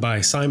was written by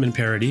Simon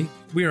Parody.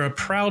 We are a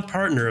proud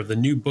partner of the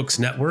New Books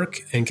Network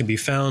and can be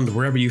found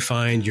wherever you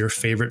find your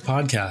favorite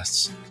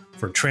podcasts.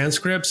 For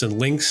transcripts and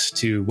links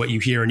to what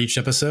you hear in each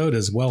episode,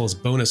 as well as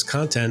bonus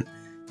content,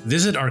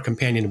 visit our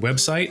companion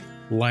website,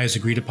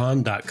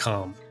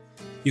 liesagreedupon.com.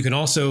 You can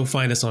also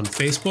find us on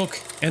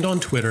Facebook and on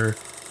Twitter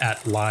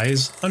at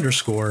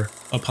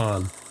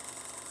lies_upon.